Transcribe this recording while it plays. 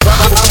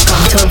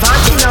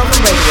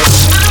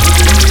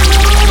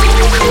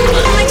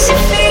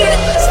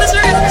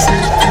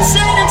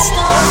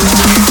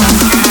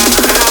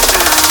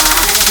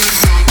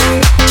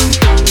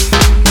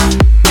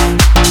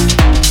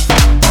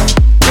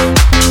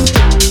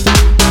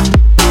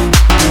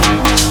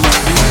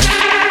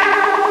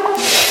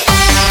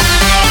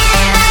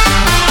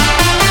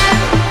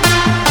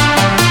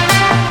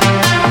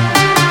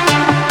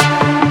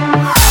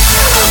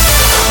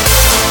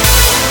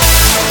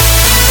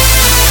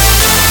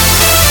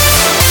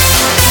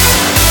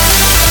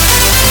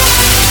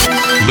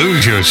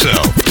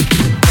yourself.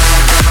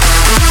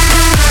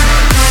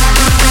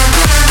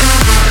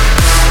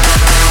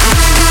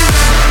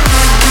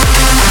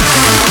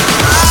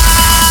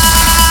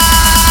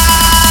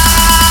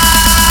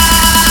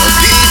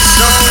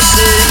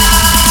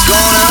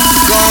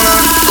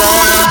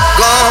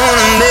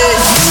 Gonna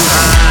make you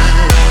high.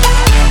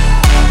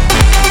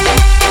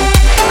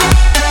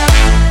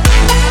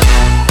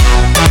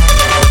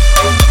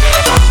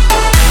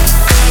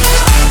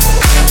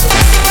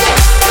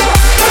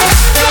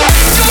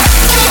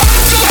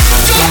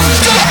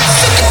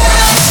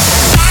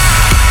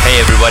 Hey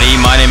everybody,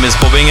 my name is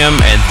Paul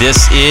Bingham and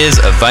this is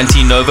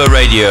Avanti Nova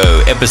Radio,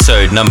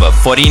 episode number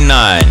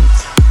 49.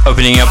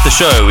 Opening up the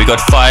show, we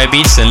got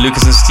Firebeats and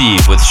Lucas and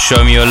Steve with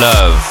Show Me Your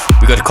Love.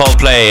 We got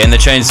Coldplay and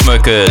the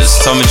Chainsmokers,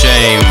 Tom and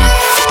James,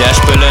 Dash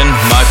Berlin,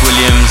 Mike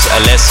Williams,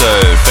 Alesso,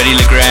 Freddie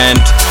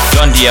LeGrand,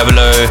 John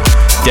Diablo,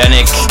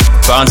 Danik,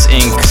 Bounce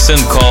Inc., Sin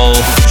Cole,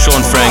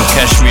 Sean Frank,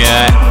 Kashmir,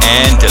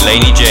 and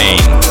Delaney Jane.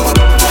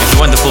 If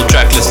you want the full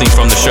track listing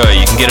from the show,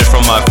 you can get it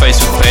from my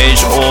Facebook page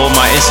or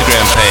my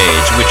Instagram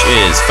page, which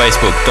is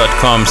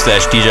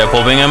facebook.com/DJ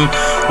Paul Bingham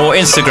or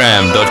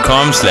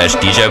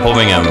instagram.com/DJ Paul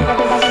Bingham.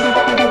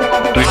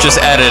 We've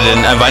just added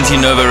an Avanti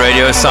Nova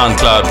Radio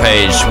SoundCloud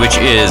page, which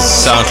is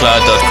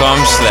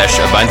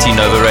soundcloud.com/Avanti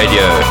Nova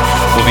Radio.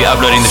 We'll be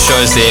uploading the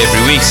shows there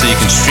every week, so you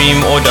can stream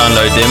or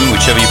download them,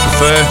 whichever you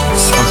prefer.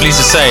 I'm pleased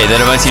to say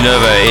that Avanti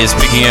Nova is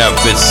picking up.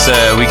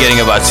 We're getting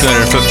about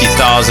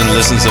 250,000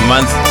 listens a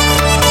month,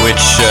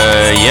 which,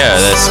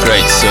 that's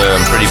great. So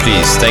I'm pretty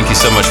pleased. Thank you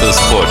so much for the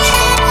support.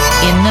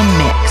 In the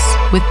mix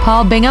with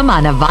Paul Bingham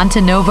on Avanti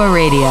Nova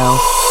Radio.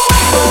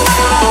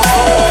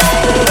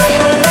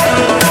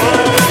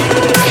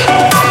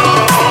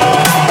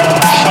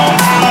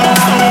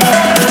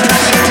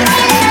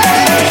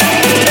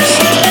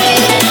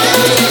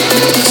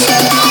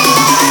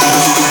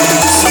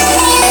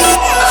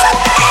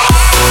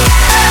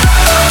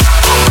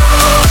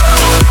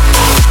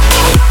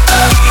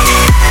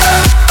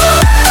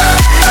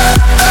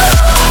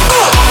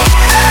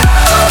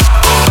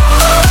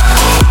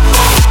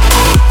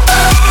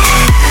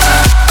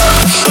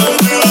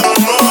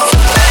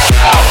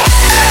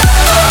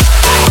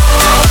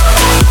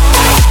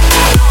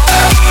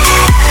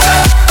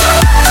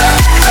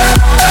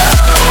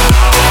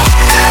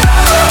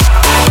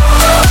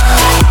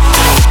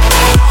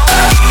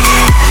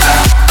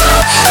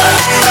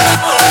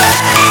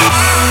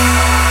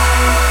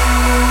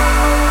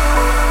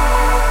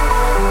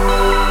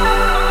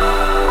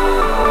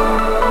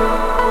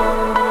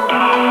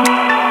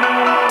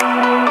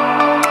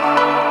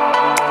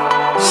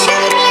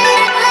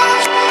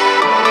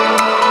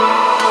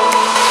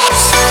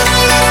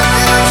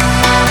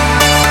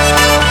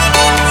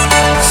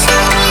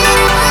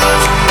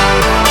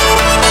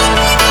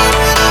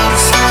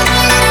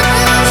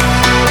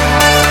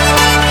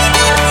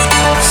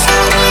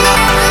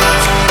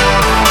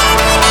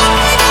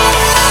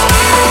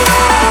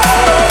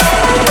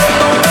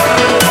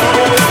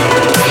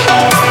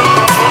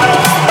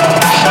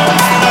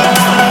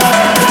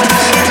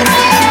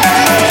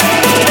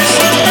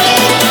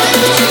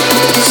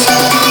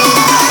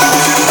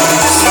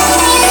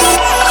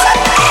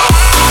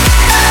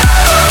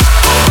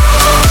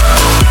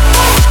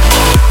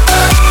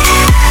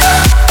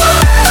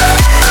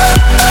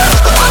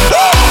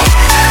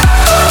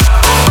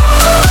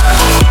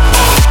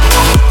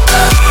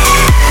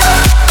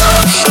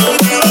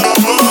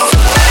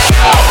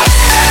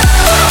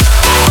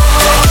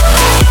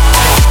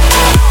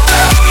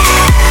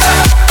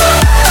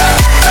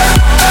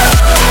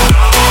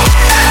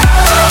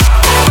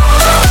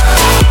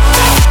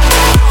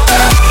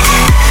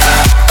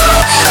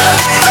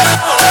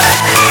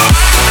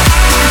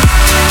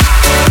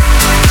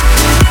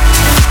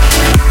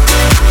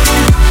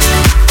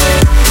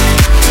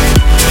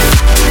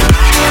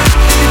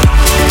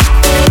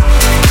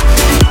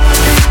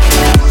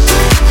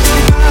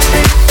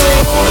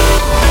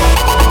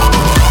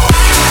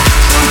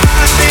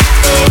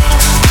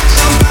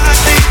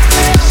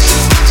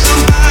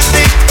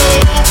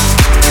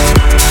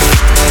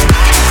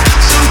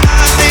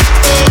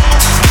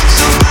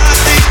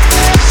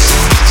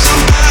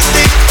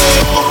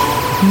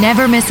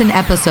 Never miss an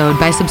episode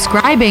by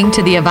subscribing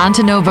to the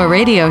Avanti Nova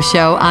Radio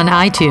Show on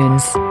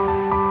iTunes.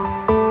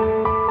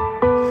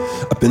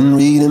 I've been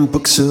reading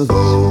books of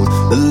old,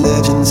 the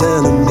legends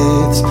and the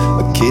myths,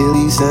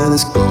 Achilles and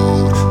his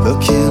gold,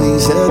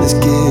 Hercules and his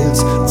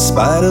gifts, and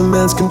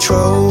Spider-Man's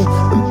control,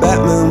 and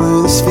Batman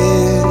with his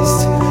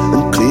fist.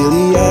 And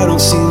clearly I don't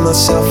see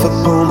myself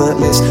upon that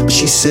list. But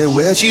she said,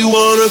 where'd you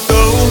wanna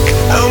go?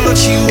 How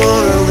much you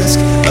wanna risk?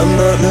 I'm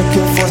not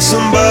looking for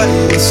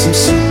somebody with some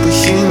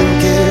superhuman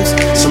gifts,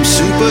 some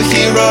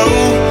superhero,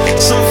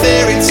 some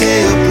fairy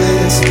tale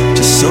bliss.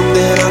 Just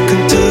something I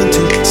can turn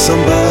to,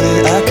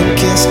 somebody I can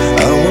kiss. I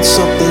want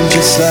something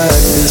just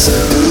like this.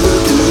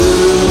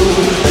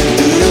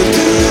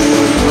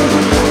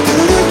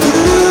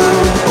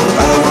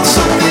 I want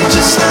something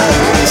just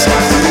like this.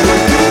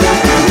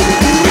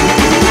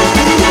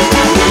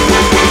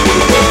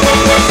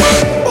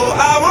 Oh, I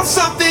want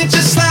something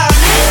just like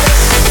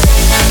this.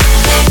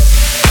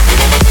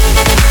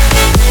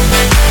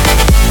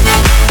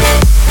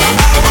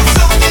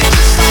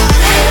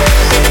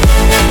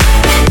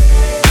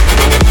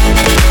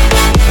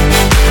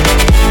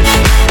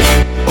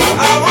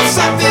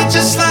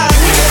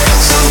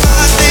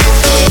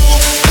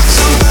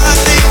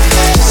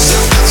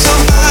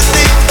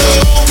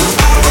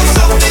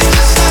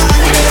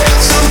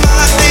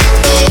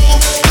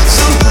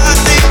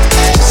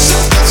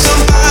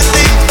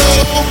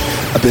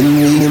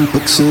 Been reading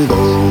books of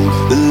old,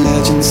 the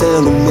legends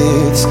and the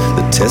myths,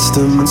 the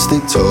testaments they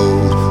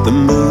told, the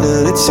moon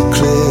and its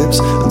eclipse,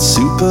 and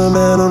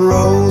Superman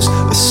unrolls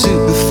a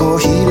suit before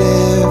he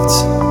lived.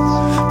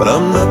 But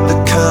I'm not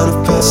the kind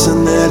of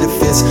person that it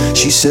fits.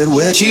 She said,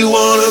 where'd you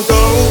wanna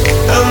go?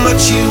 How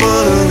much you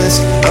wanna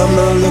risk? I'm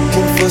not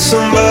looking for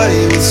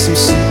somebody with some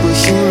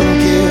superhuman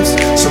gifts,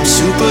 some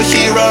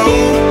superhero,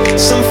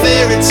 some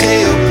fairy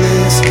tale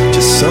bliss,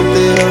 just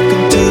something I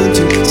can turn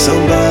to,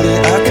 somebody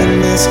I can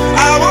miss.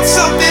 I want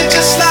something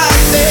just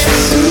like this.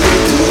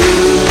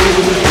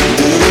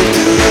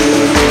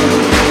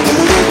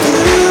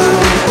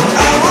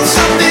 I want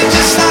something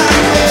just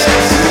like this.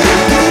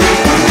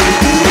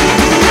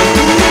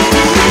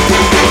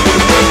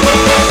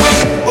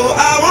 Oh,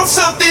 I want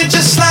something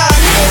just like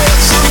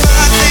this.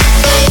 Somebody,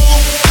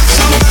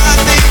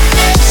 somebody,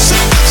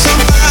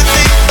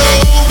 somebody,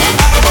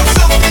 I want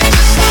something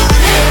just like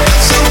this.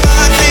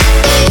 Somebody,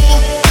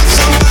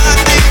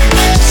 somebody,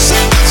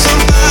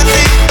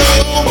 somebody,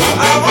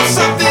 I want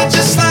something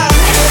just like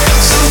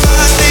this.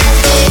 Somebody,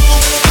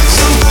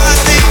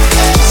 somebody,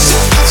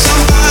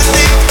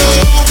 somebody,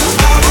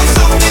 I want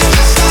something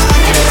just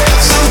like this.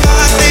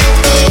 Somebody,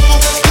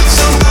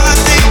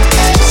 somebody,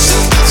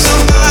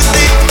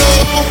 somebody,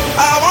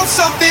 I want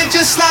something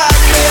just like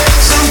this.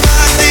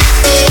 Somebody,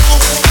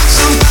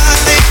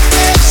 somebody,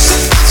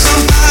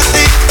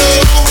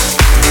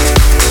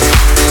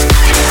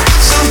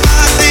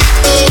 somebody,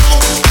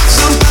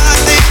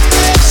 somebody,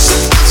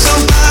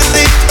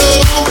 somebody,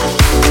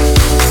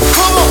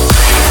 come on.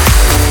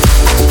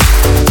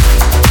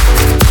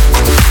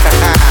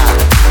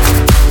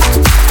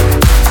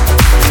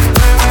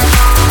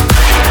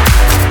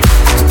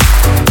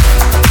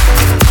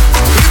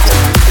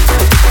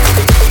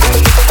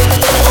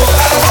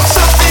 I want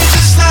something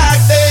just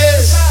like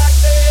this.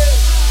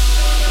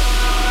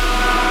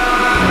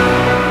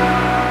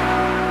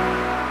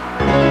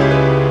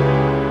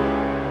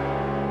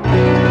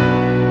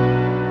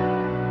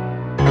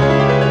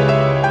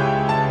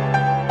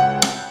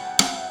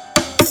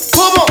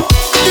 Come on.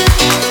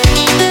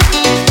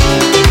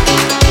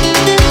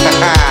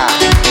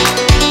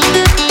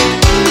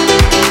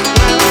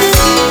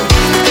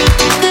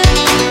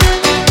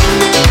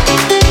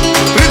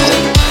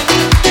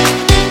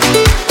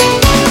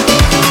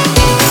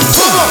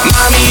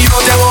 Mami, yo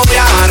te voy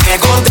a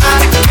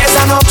recordar.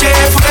 Esa noche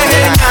fue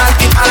genial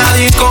y para la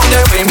disco te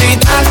voy a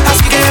invitar.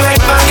 Así que ven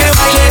pa' que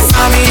bailes.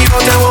 Mami, yo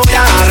te voy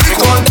a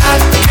recordar.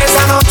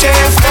 Esa noche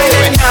fue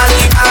genial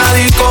y para la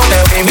disco te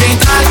voy a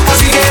invitar.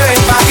 Así que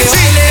ven pa' que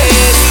bailes.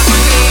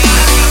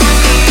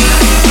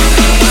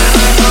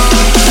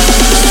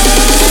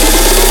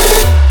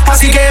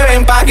 Así que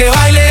ven pa' que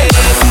bailes.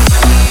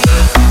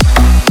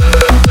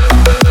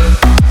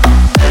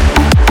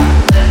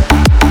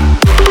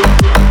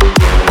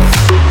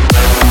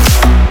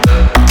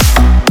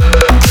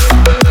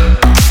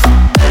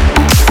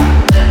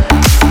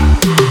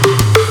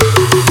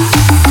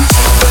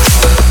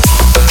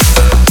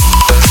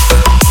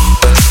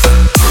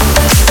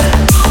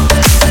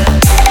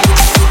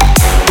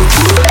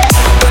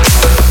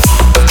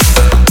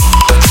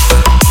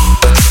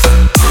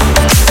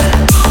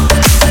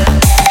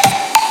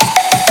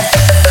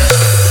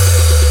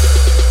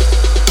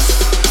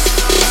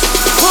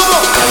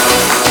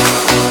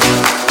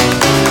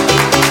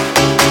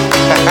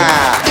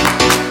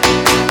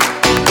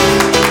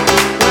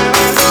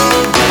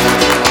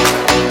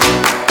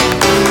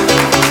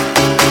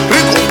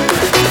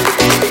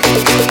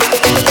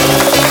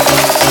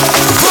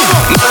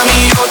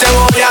 Mami, yo te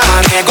voy a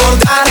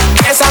recordar.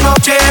 Esa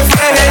noche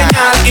fue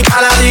genial y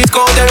para la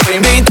disco te voy a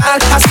invitar.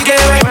 Así que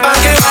ven pa'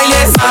 que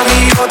bailes.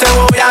 Mami, yo te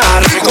voy a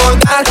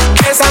recordar.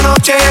 Esa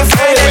noche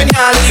fue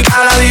genial y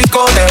para la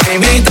disco te voy a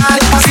invitar.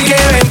 Así que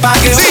ven pa'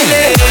 que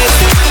bailes.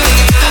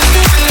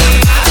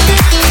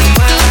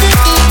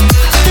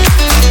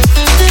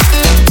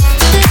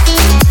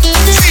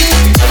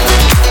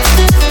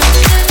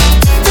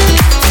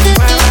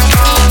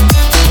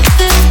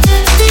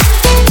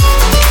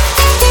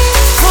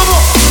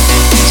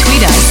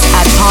 Tweet us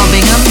at Paul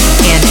Bingham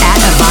and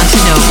at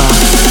Avantanova.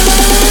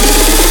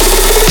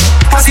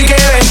 Así que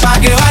ven pa'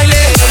 que bailes.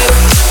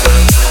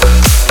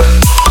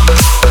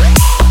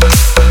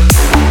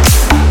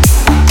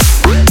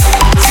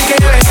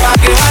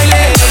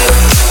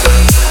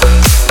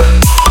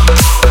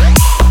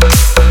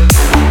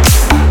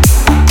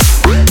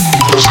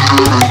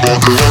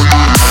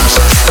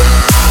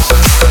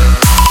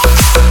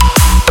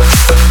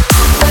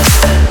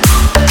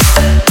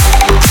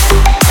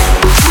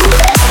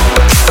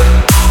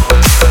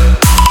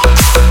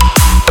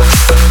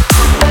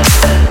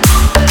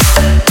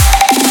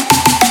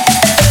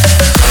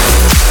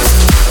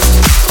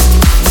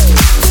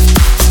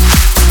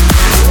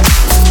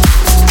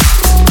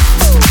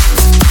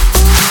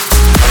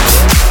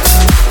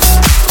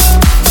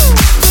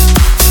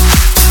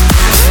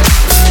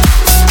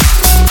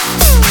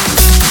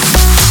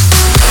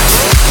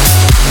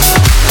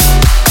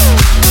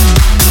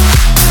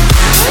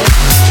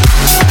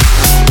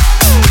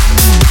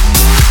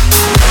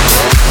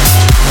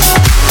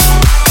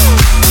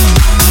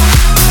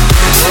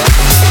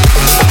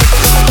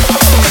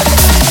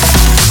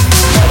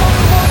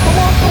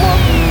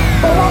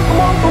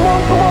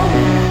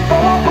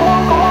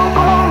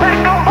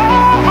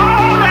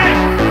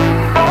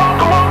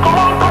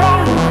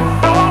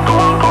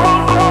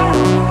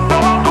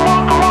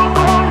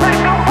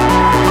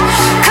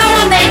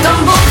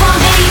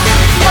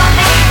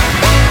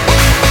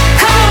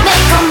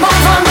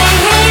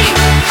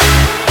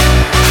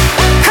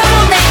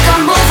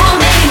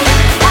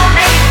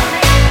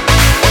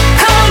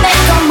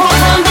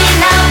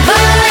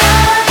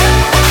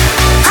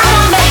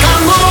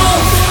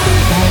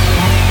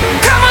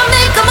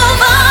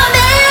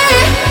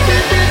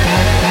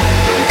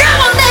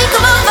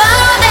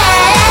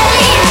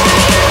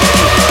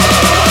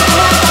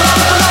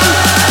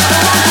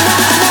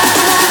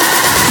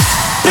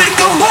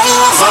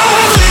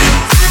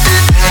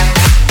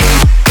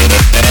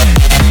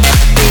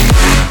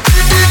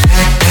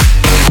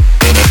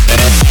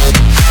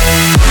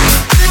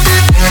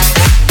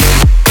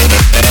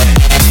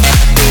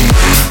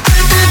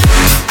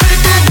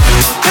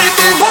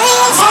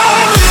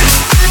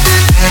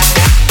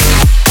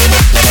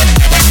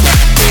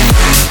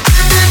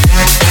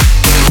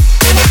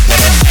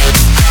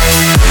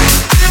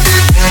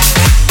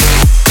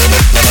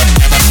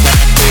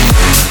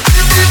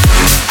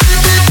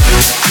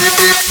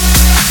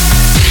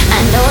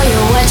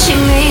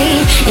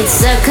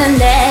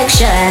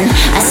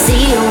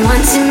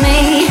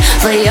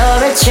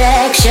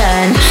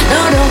 attraction.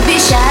 No, don't be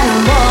shy no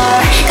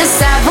more,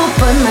 'cause I've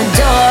opened my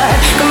door.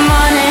 Come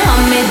on and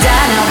hold me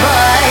down now,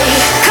 boy.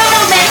 Come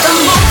on, make a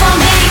move for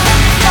me.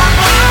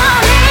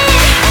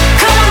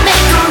 Come on,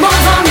 make a move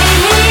for me,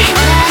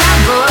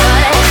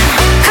 boy.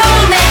 Come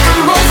on, make a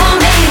move for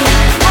me.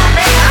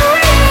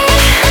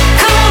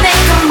 Come on,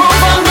 make a move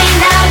for me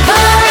now,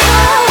 boy.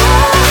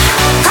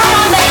 Come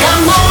on, make a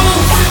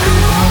move.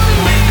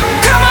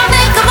 Come on,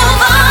 make a move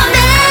for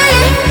me.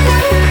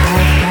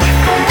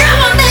 Come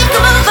on, make a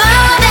move for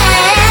me.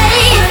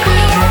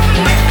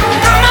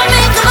 Come on,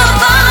 make a move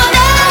for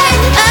me.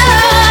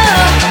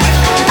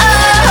 Oh,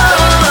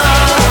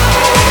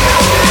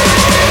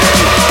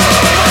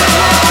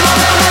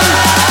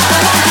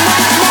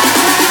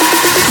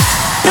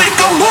 Make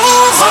a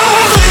move for me.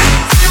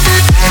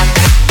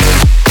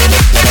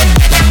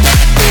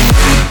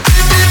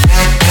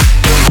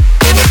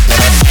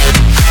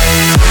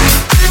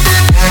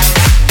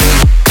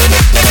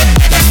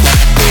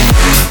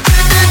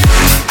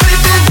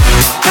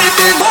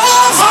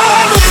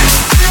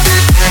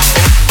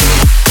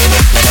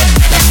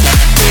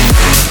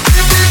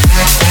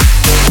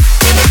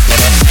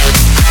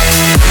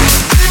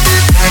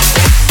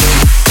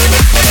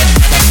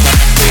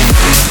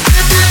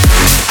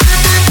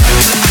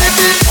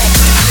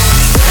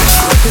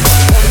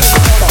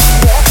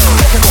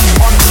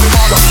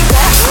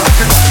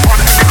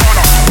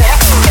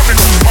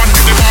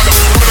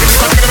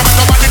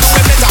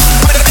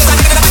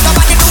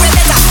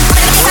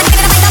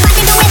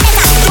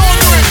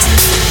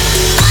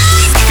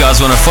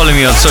 Want to follow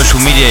me on social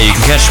media, you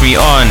can catch me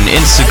on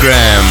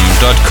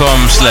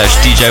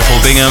Instagram.com/DJ Paul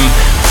Bingham,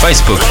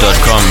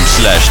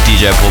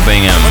 Facebook.com/DJ Paul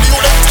Bingham,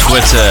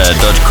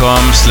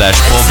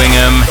 Twitter.com/Paul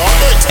Bingham,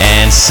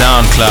 and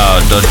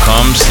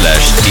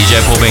SoundCloud.com/DJ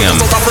Paul Bingham.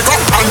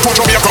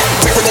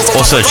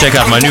 Also check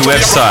out my new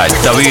website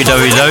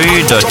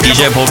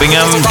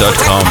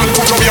www.djpaulbingham.com.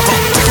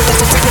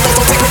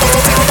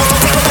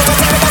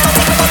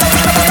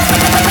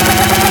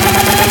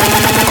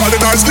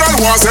 Nice girl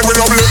wants every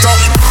love letter.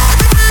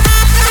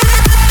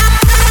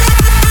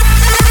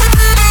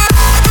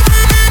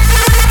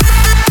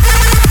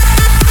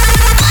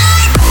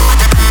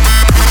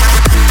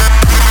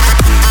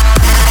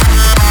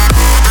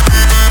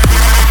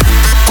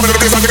 I'm gonna do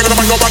this and you're gonna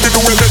find nobody do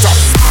it better.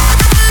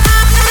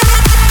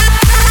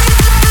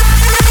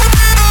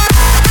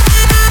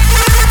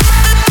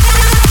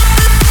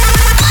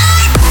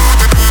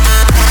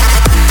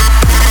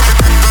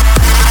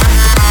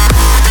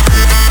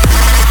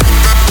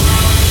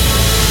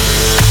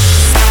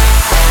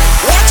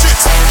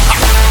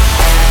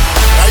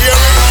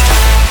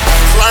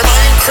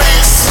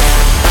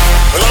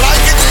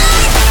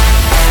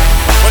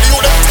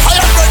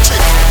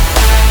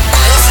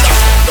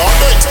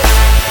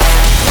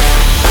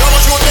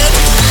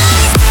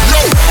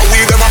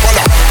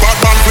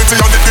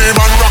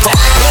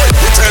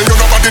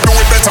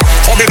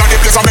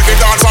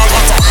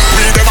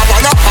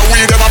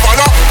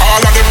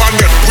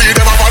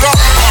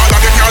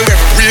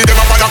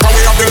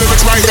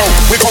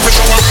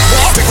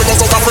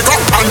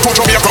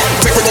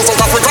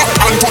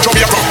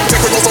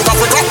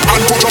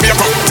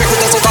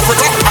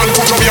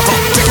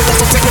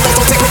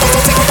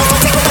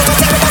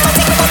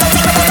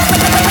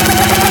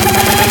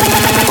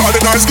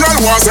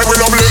 Wants every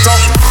love letter.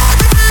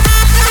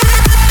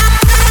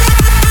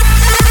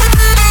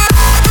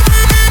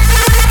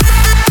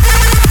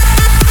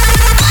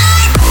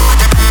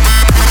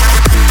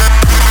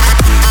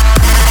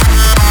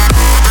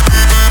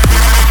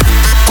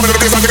 I'm gonna do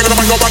this and you're gonna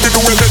find nobody do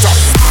it better.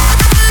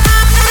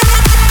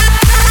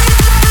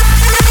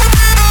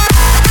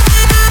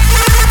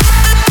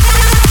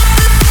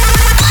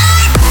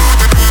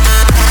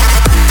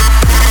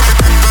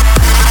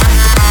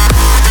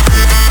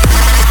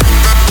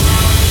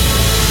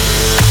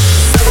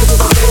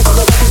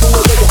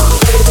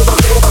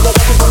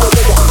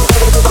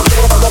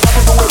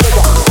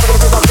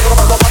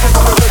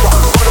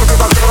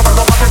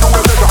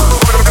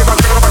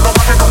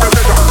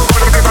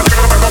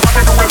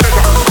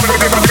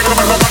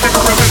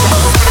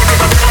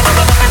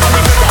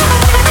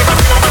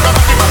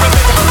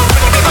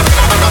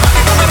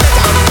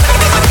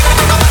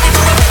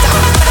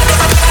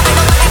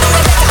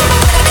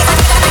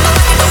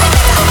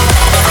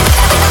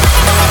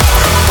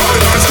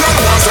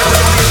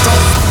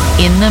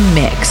 In the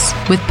Mix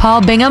with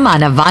Paul Bingham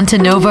on Avanta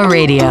Nova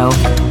Radio.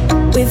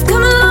 we've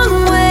come a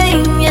long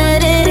way,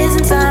 yet it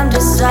isn't time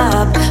to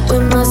stop. We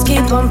must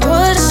keep on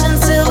pushing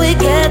till we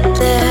get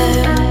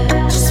there.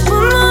 Just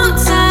one more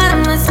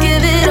time, let's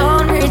give it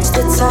on, reach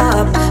the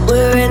top.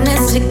 We're in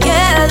this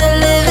together,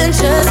 living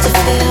just to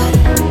feel.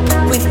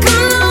 We've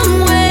come a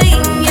long way,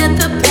 yet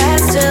the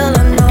past still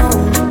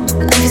unknown.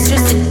 Life is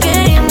just a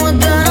game, we're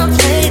gonna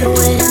play to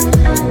win.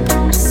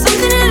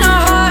 Something in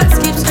our hearts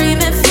keeps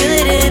screaming, feel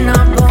it in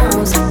our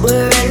bones.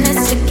 We're in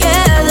this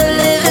together,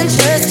 living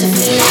just to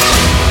feel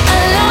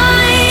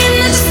alive,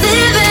 not just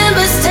living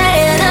but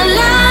staying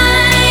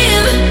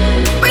alive.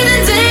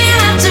 Breathing day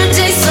after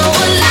day so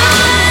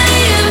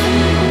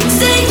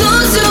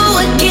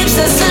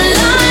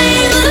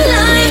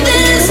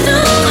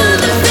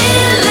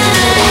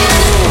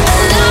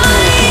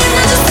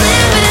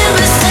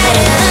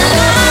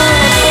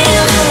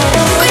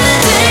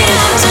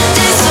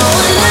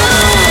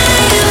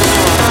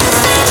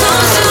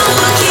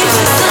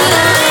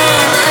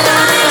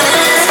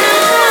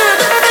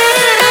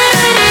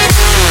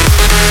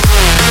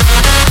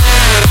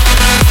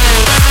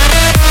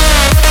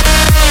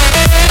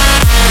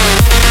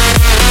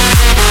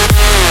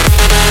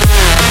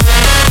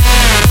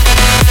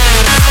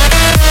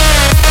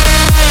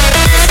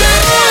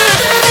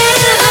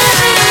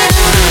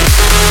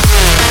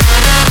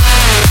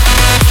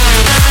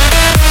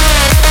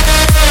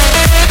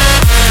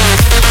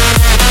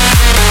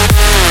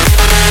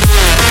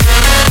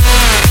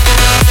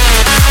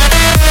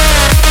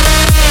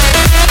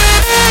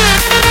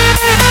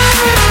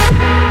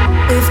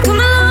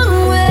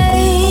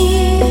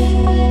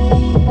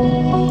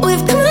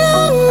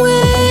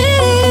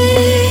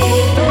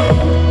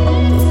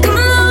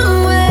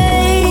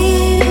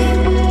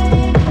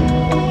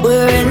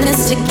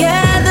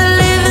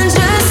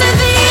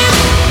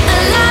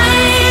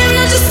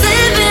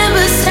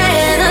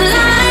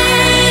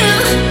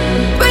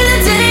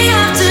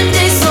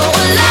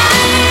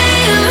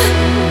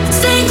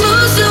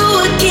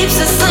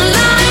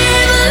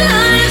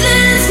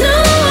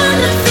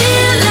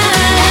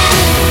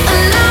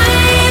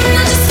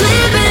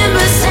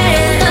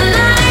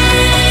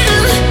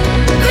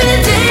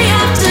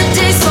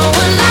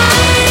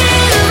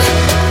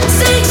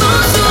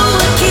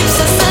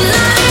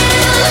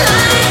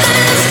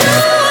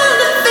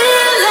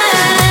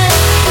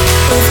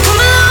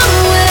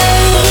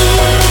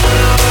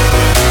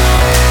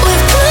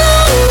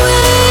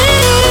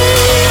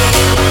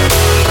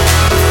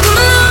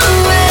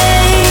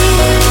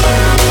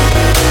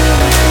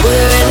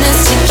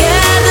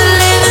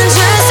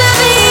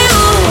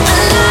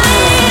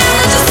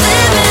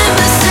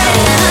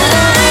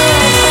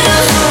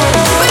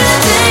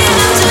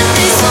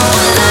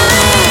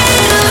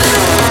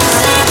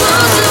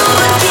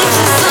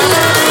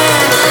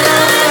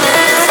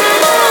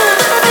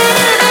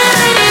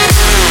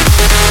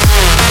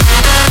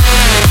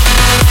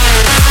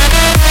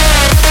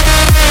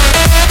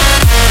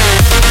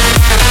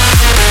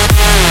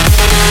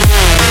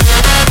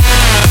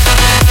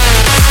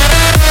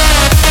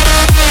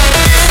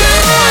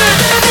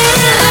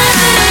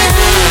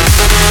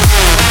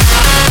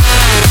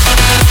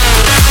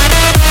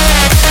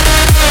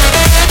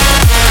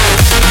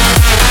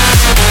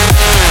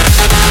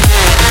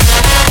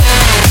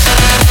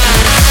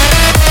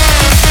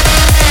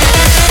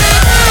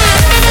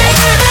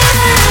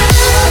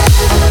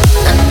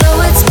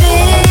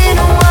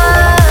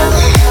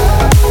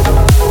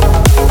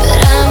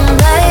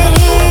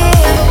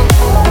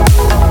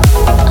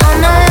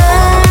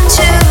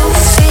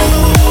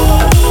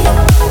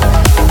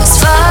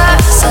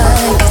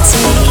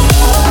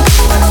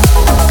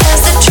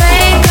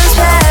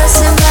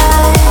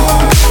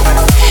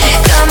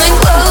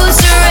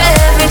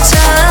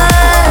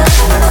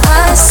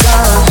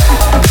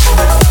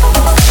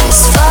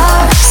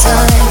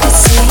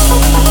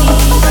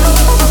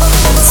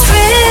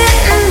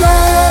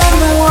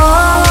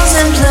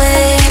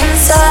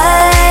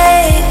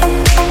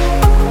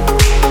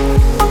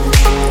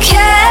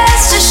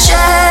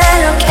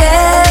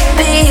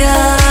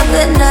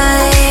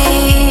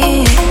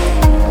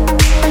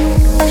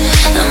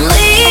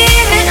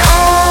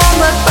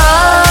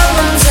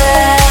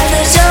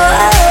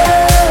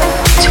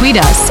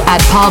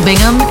Paul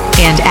Bingham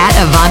and at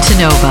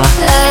Avantanova.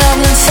 I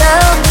haven't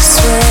felt this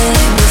way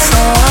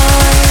before.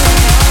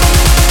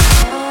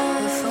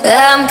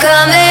 I'm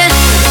coming.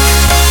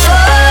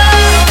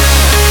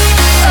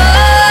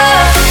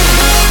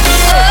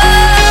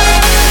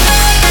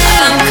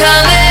 I'm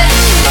coming.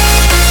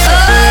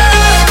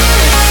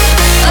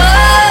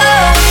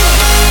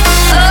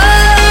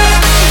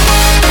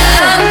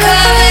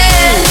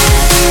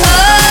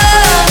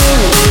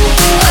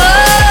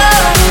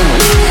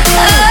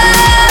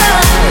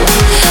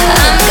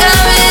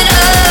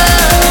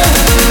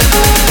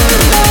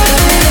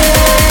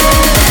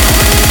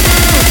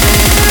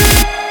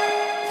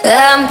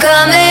 I'm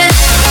coming.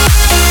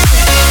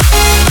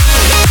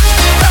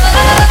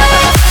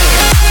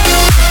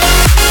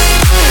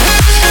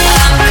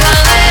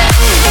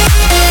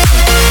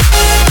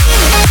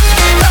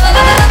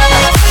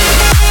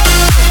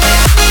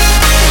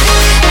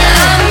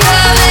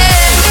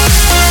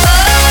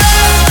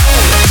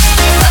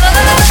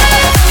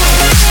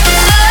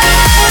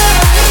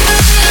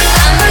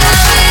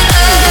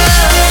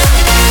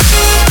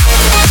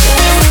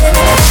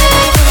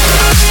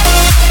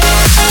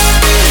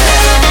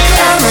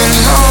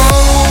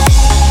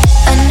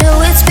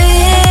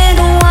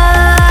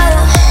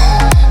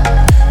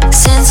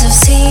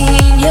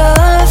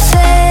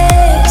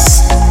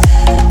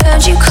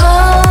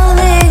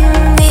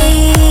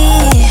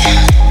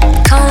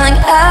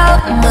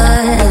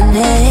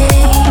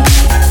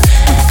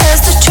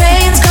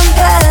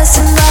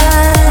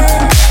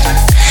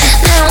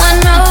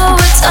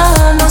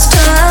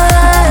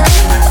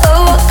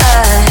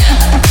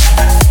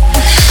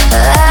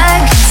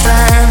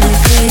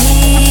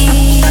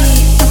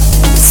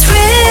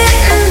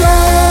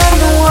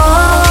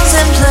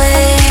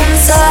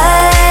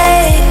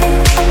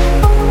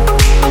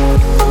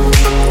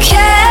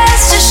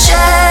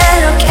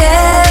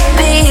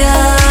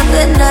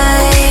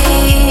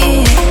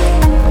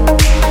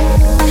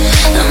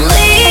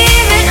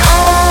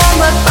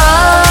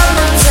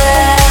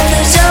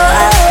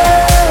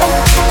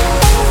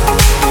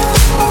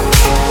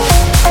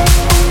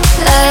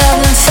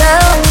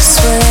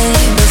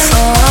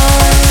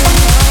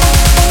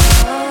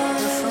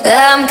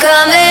 I'm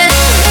coming.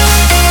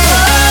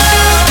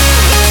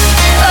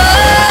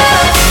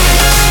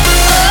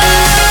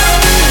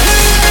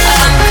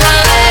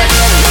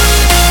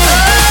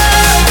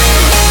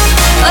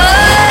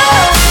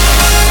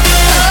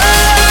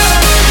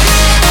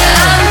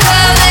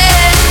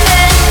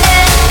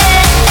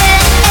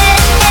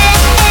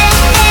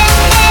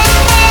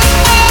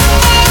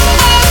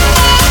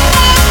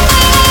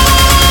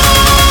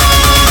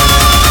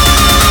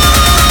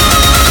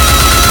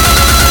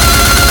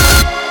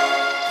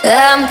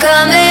 I'm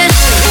coming.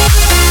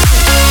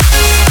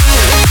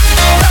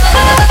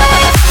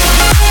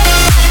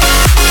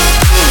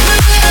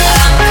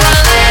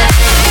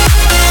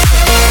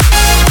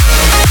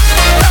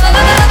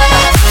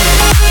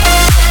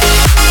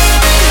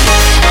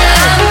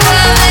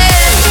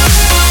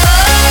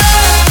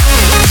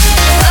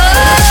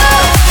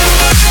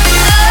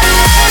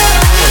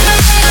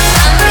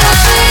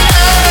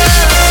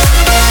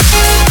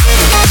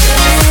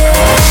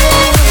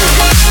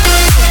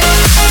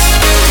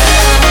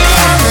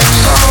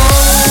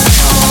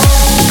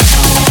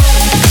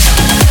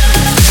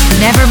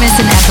 Never miss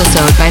an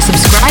episode by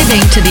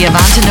subscribing to the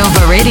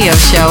Avantanova Radio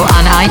Show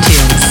on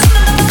iTunes.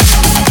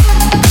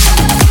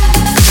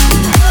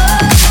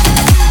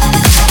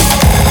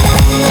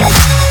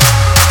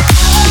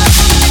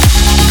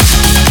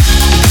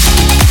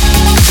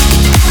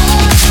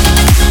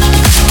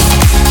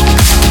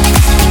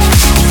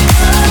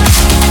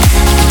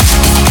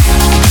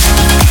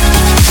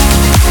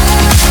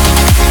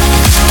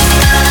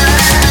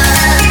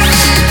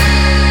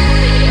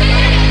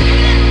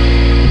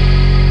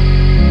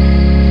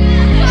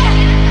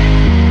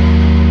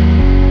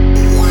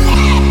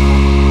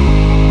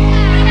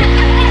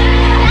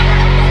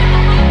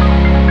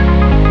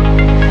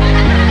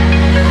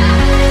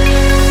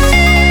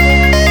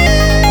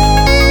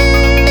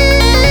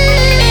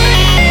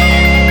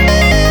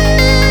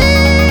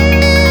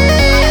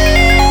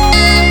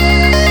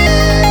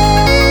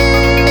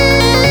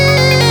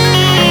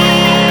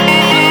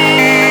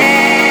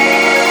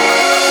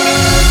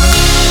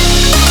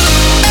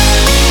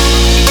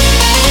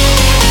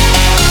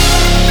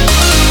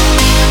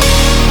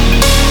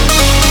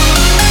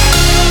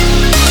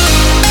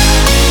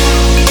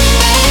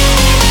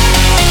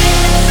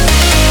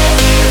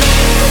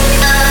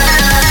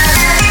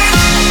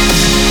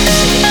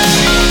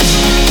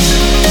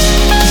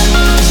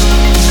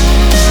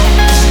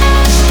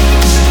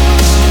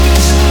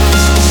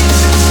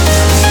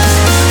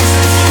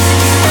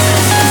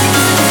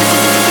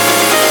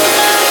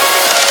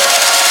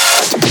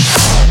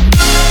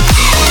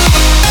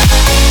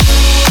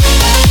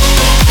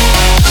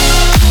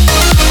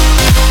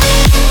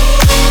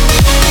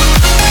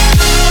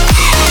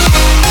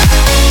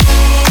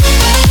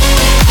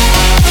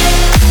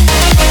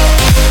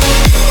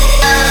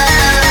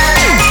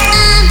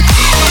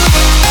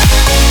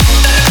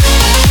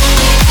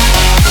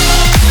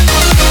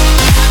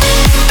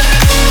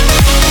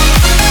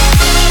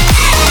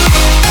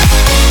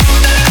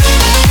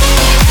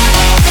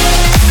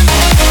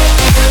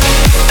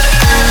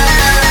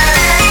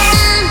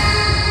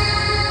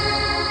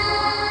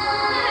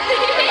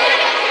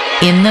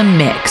 In the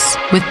Mix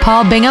with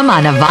Paul Bingham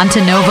on Avanta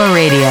Nova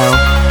Radio.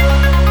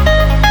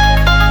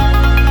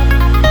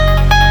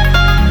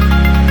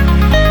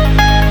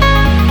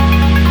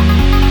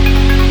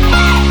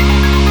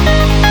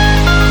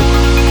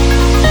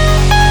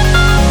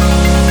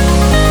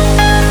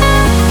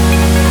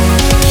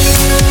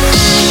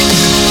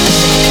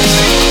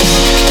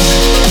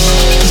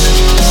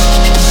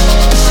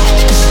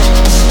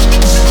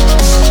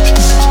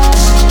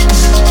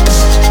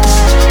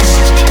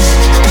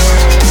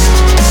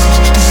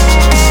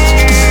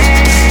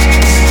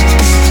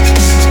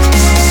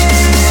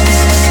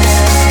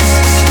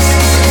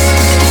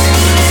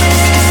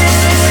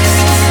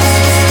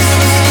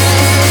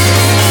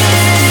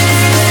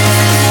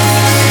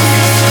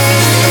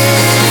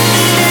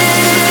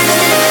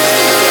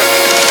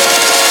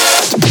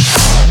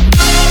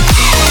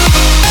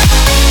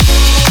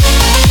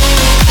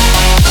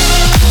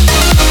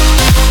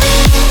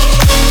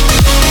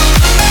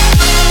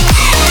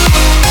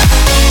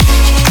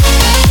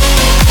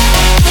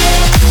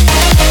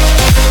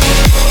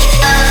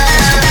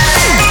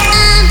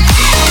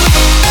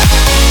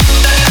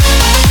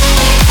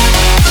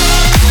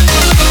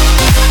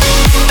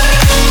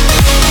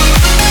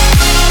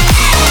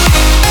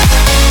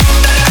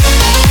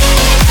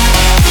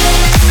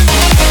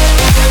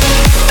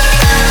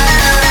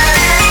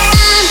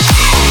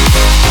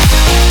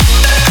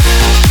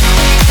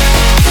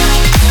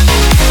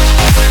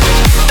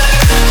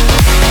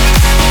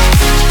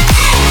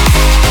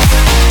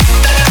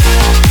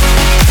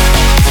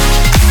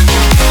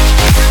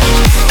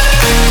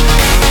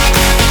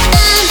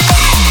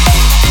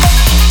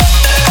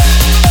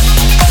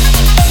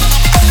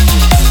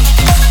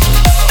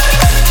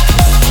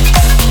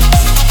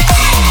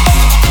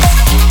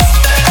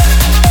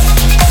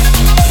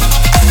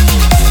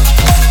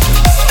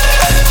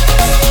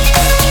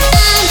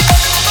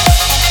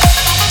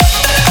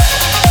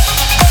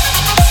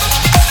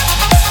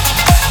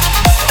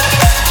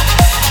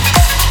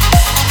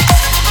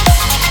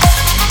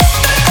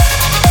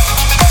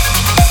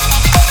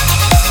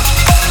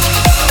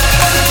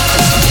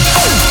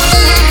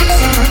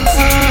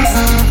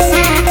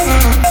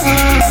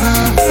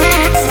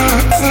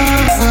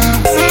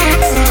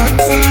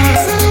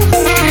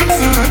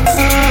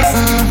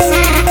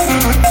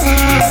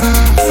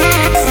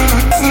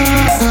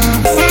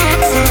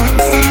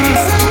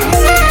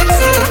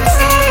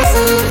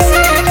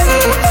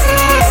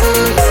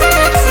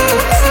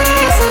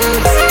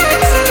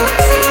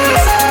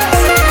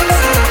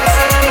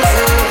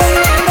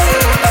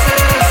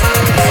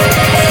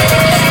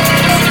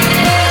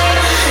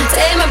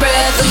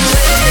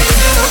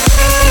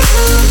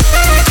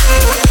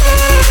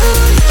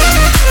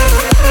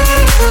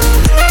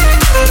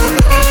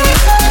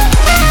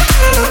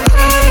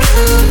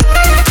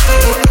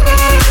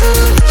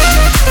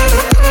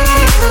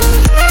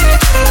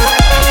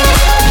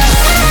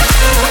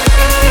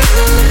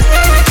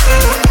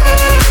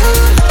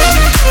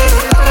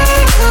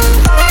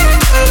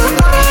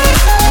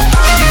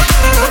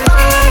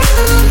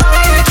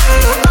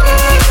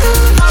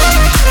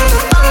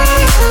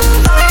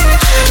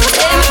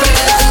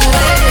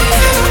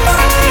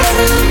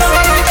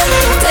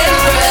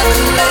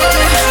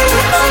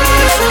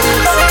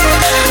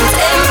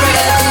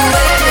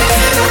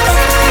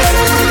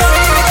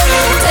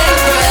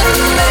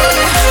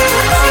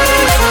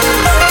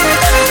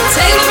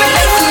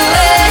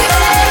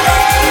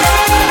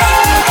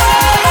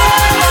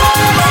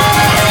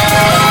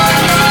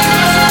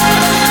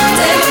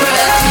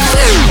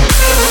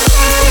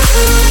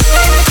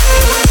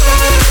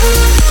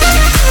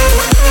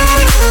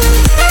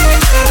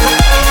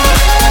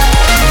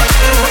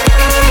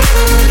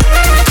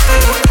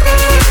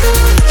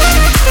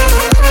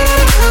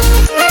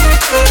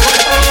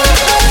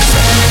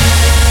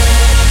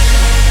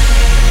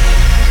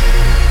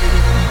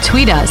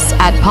 Tweet us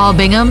at Paul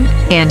Bingham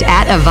and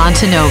at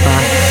Avanta Nova.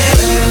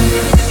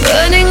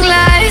 Burning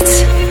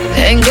lights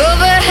hang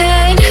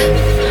overhead,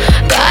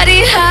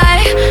 body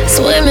high,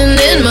 swimming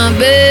in my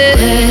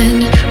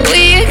bed.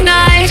 We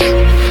ignite,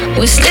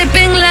 we're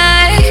slipping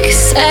like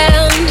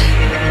sand.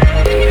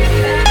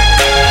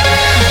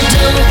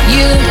 Don't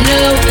you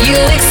know you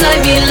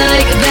excite me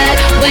like that?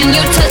 When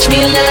you touch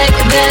me like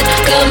that,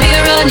 got me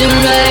running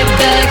right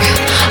back.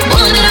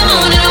 Want it, I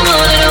want it, I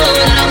want it, I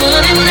want it, I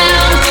want it now.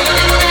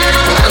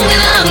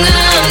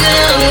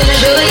 I'm gonna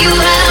show you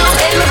how.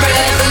 Take my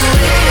breath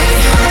away.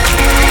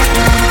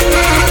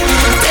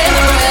 Take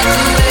my breath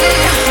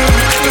away.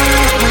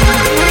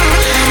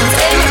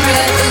 Take my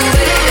breath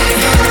away.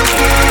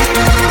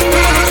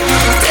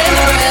 Take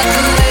my breath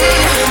away.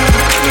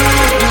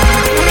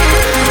 Take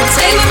my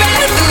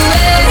breath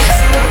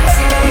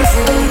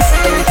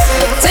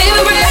away. Take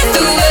my breath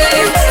away.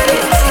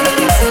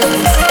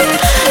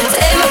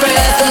 Take my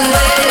breath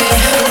away.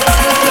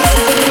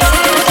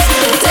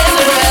 Take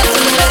my breath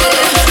away.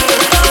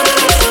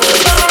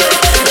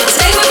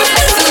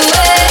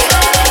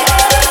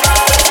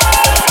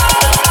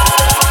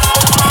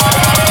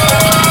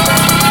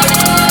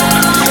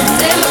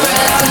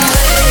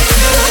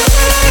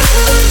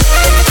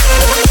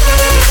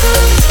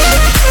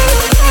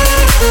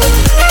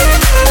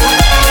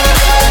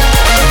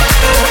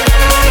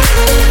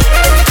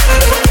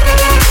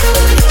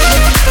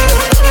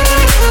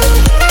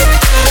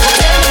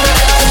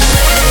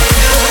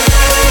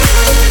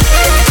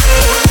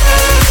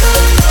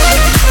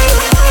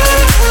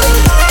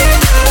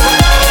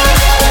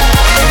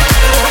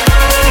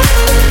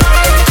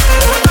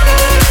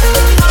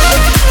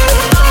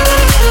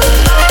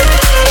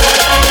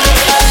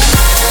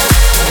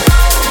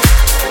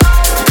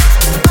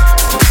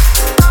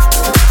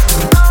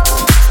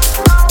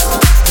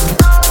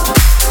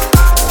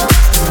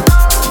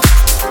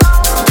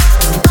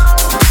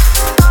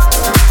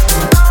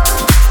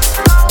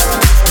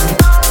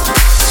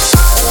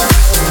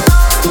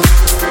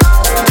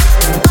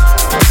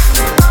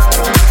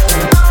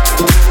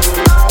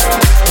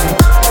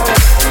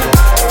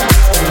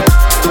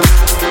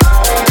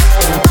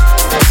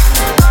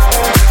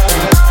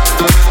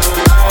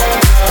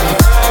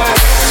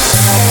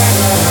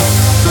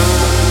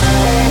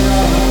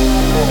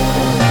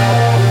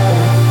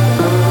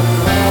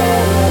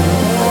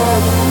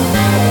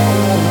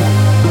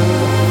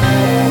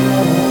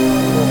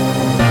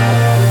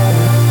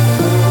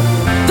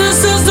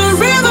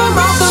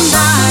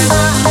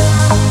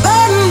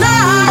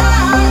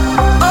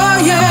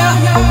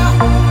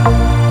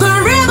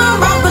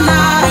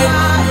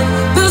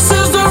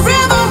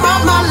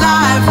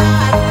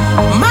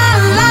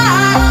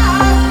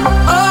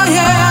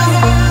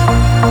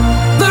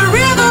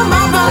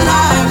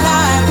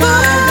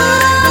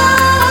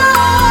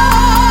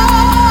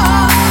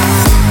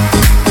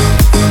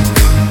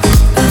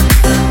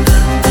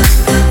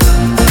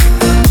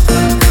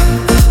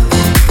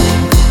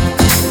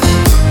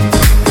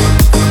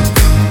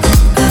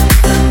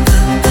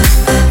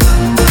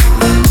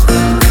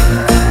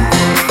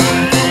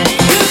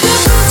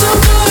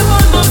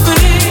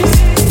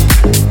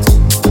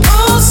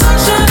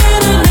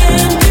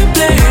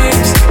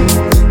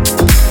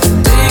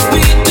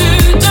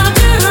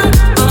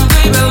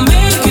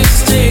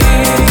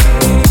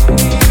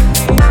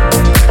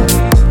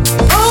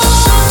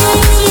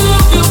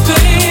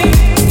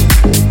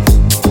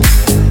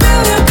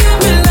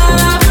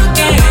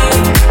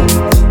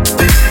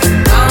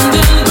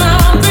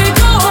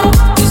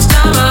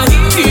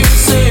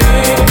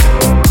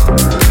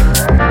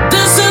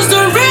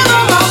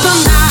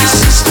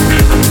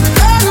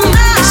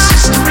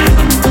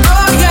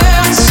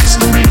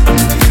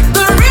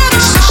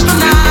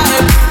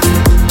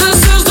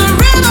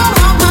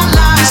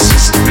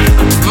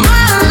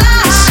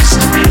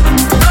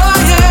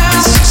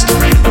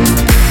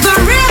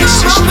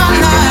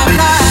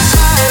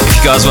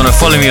 guys want to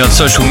follow me on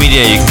social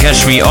media, you can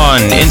catch me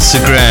on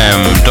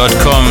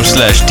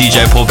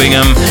Instagram.com/DJ Paul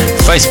Bingham,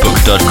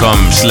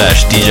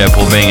 Facebook.com/DJ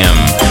Paul Bingham,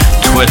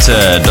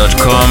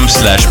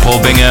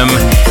 Twitter.com/Paul Bingham,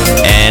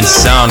 and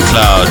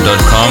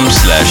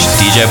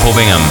SoundCloud.com/DJ Paul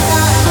Bingham.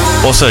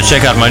 Also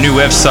check out my new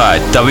website,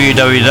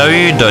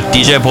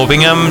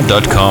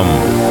 www.djpaulbingham.com.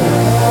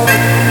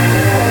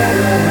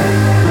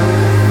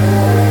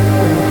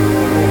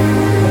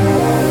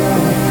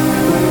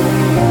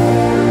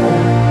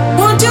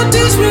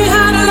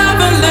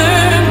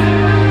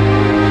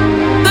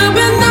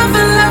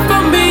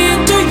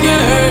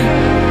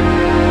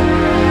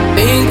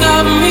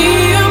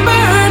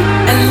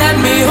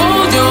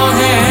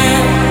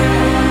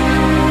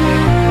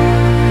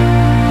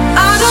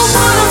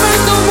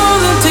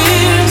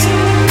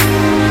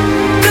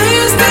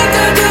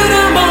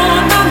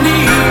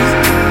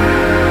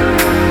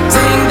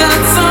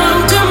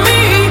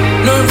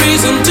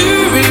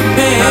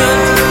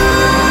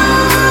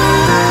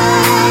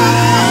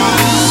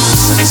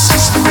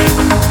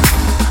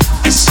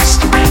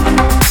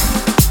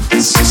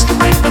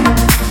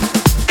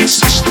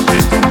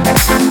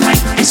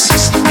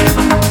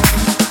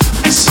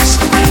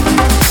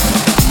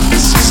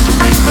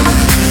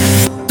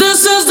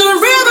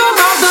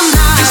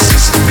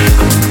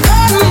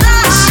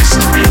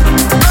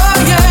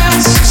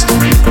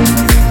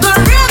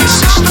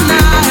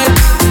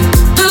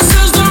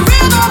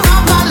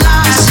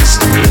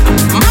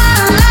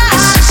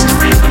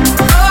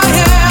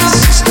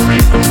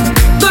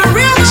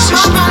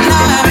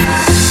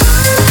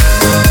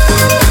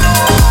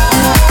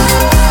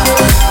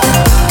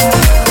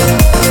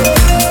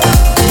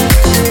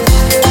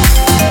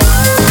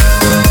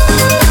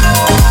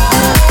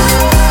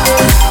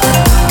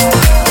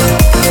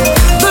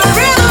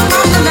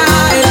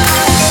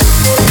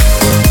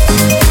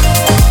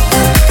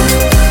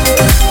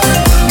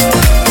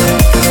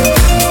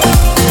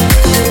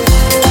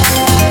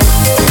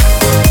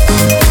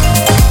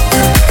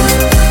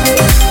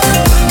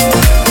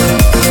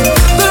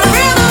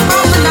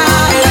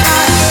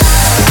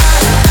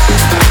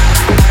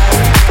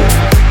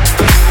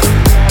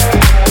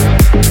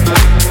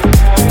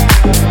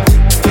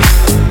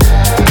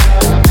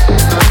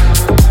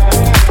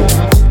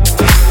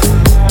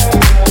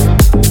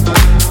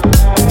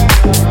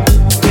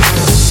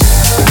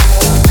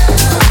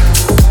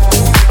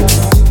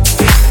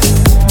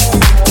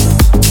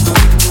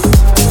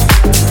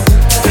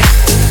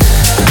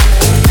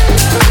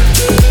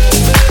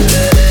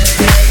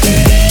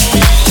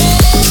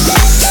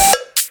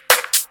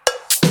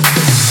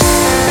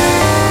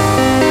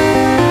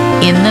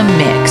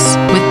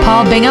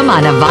 Bingham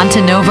on Avanta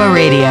Nova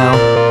Radio.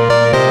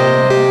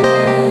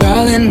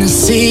 Darling, the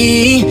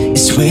sea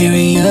is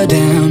wearing you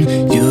down.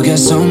 You got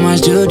so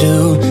much to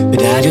do,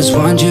 but I just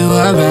want you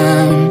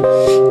around.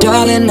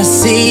 Darling, I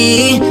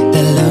see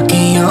the look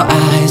in your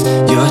eyes.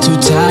 You're too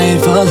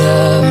tired for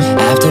love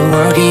after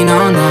working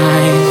all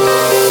night.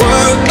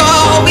 Work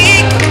all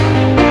week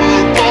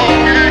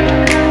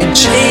and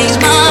chase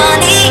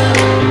money.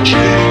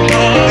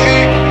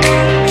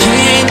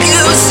 Can't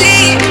you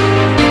see?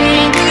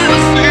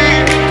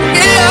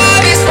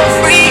 Love is for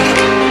free.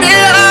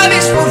 Love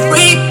is for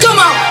free. Come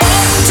on.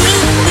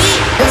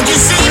 Won't you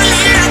save a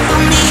little life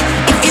for me?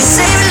 If you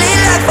save a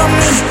little life for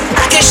me,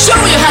 I can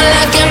show you how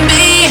love can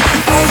be.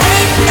 Oh,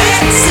 wait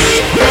and see.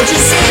 Won't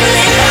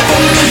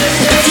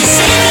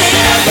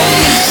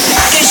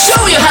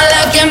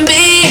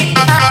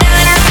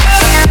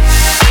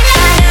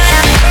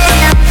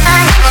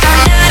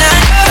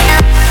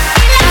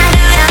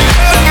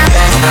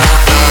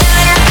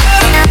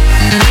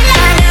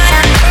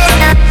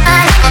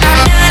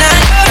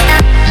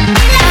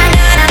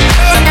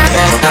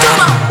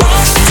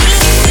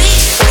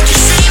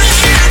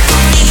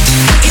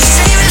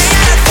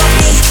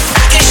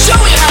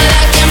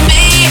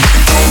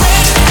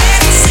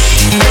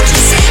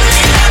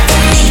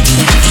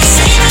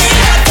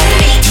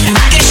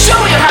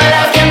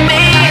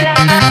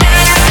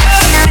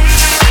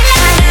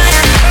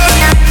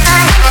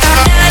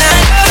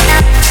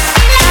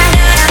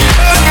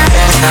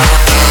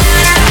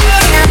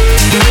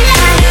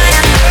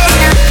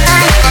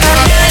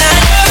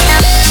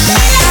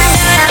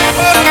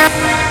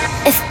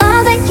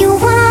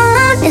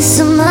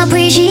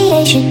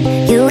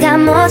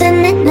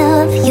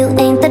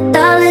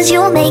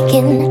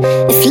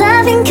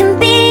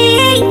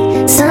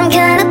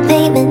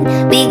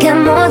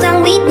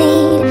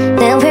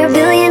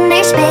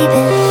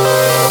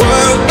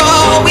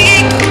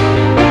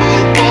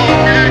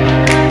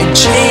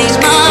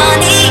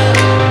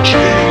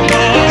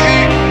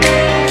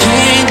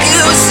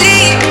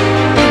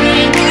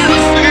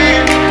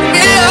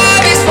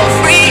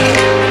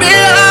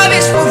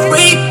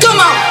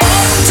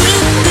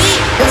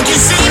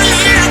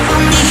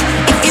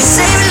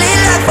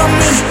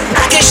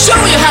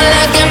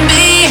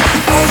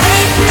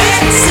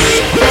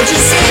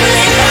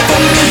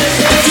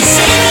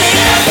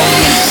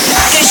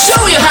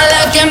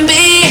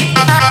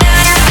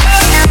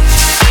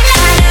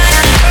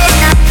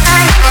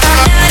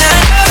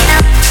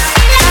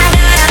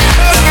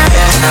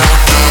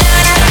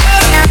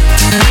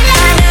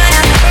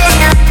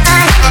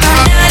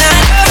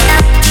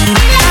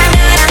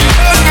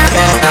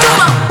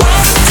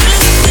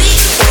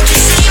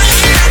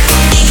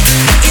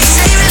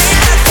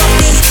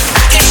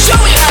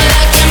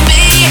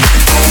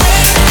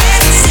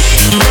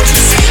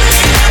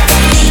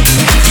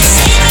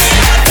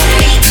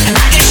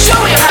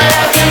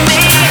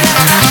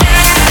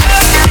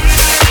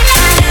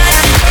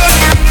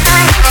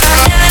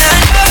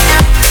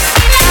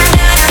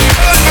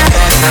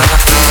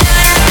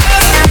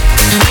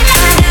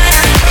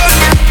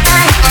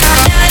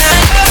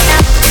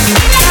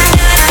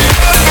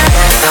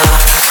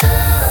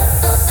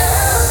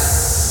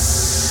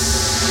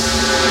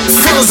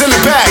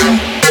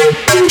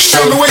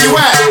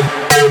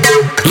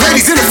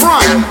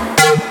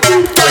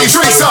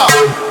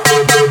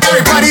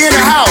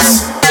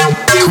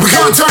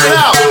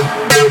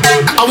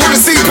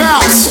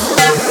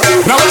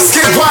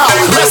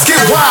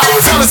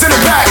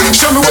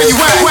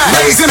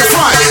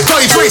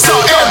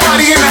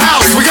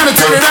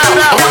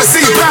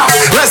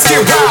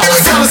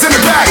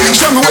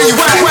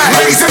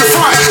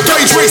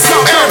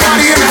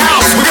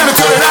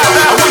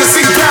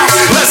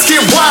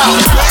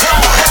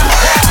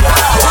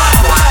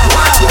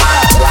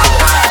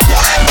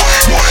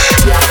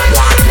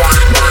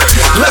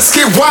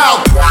get wild.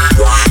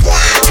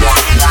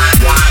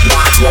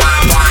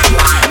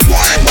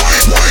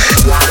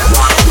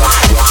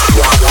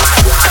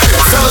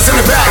 Fellas in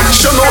the back,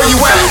 show me where you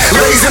at.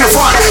 Ladies in the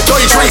front, throw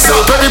your drinks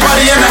up.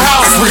 Everybody in the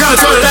house, we're gonna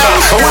turn it out.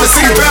 I wanna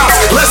see you bounce,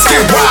 let's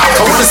get wild.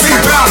 I wanna see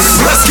you bounce,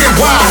 let's get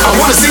wild. I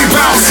wanna see you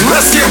bounce,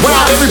 let's get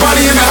wild.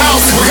 Everybody in the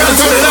house, we're gonna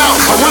turn it out.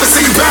 I wanna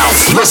see you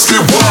bounce, let's get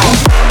wild.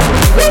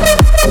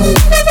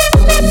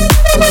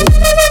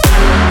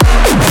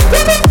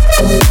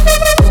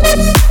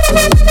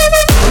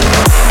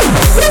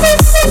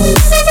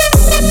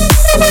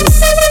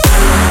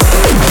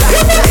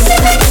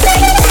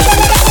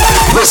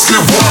 Let's get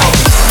wild.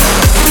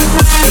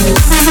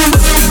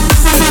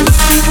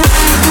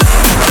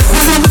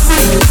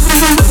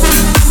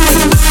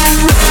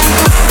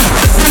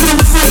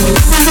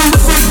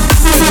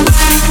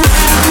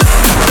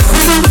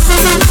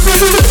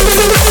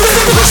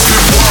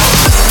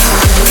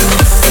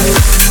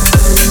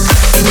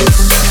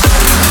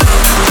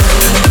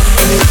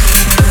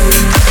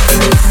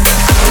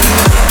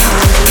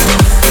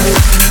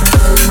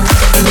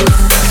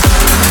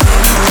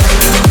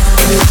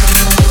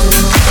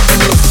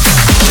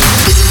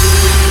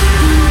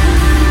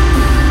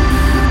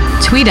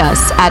 Tweet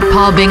us at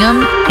Paul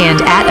Bingham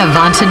and at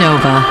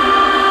Avantanova.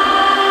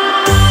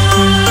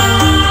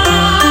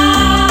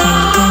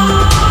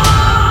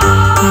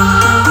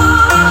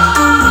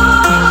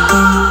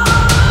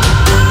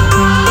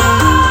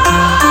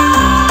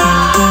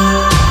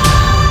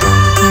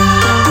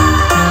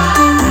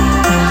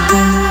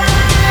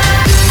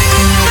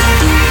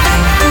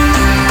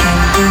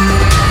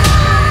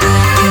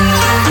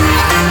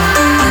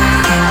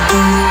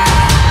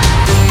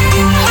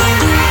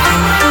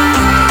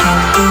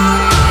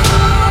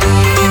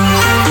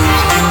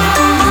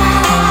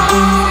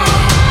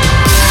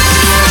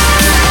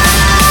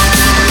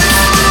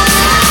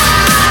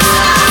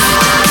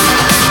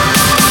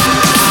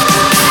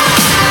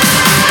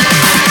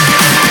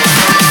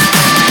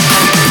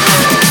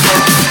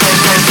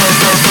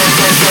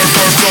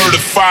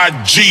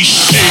 G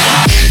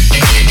shit.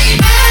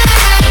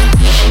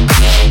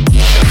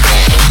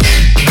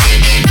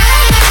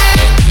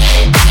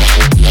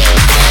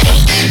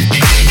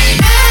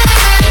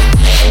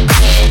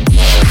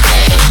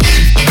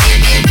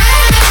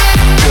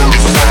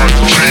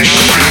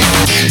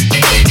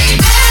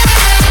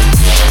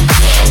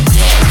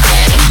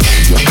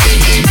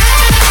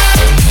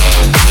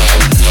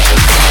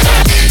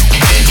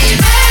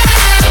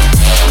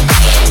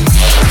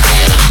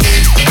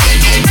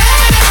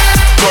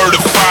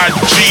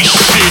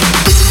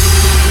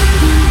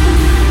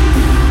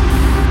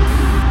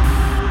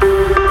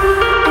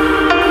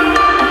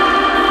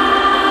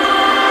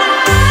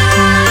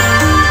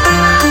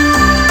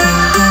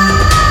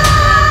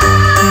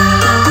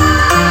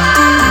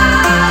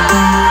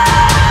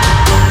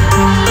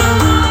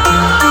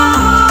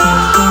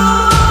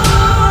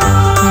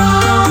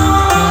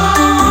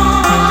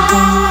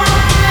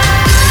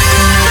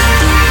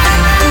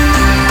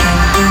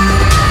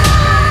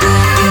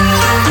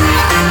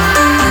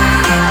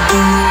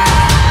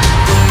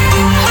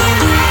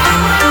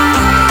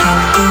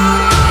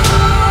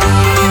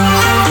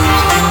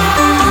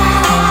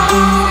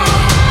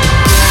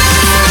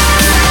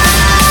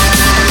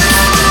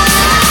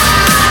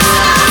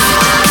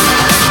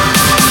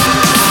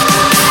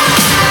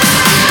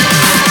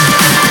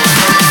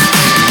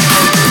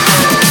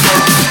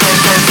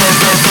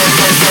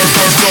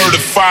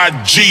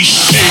 G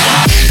shit.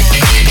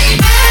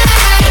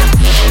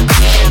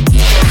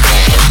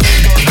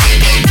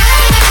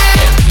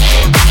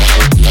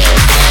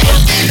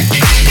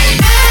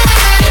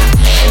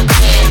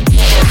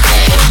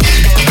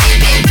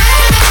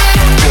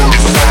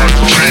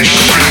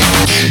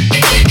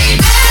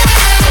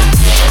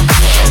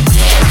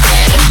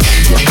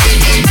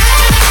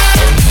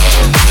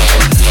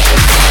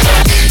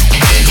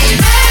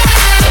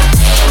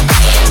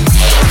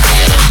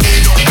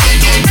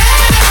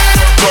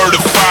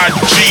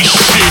 G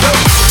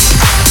shit.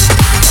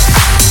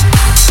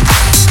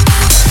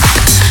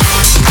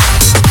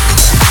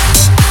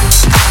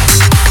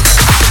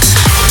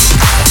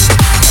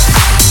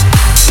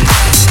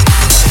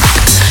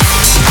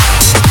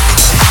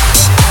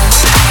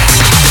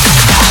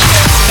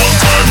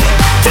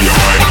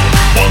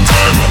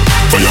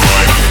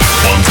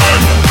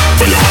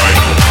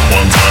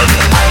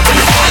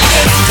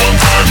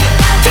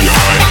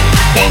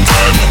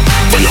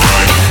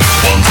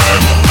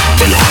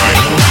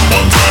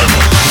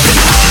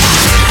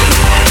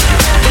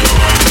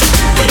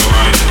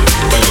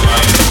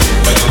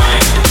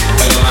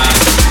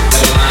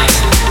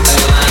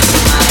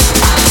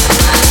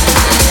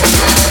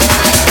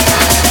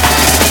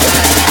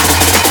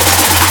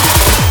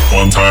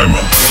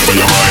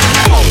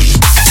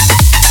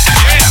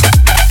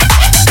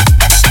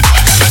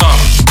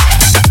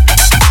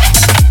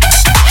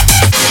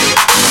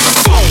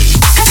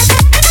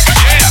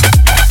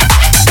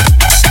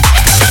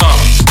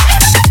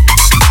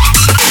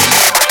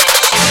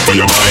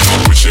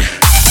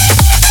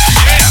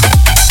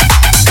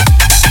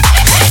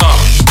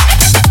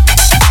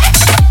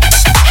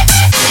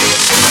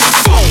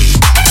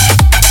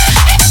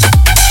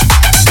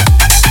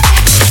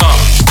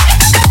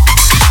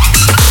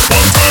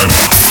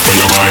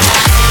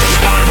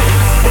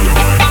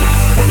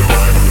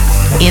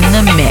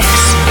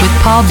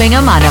 Paul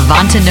Bingham on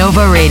Avanta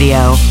Nova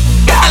Radio.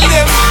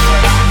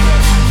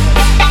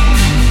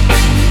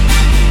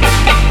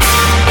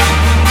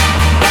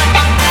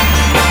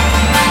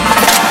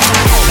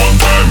 One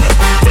time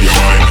for your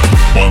mind,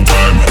 one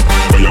time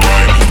for your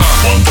mind,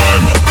 one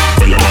time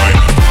for your mind,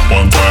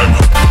 one time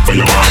for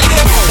your mind,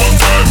 one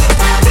time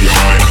for your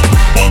mind,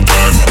 one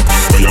time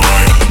for your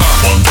mind,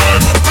 one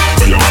time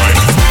for your mind,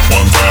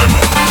 one time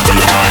for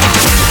your mind.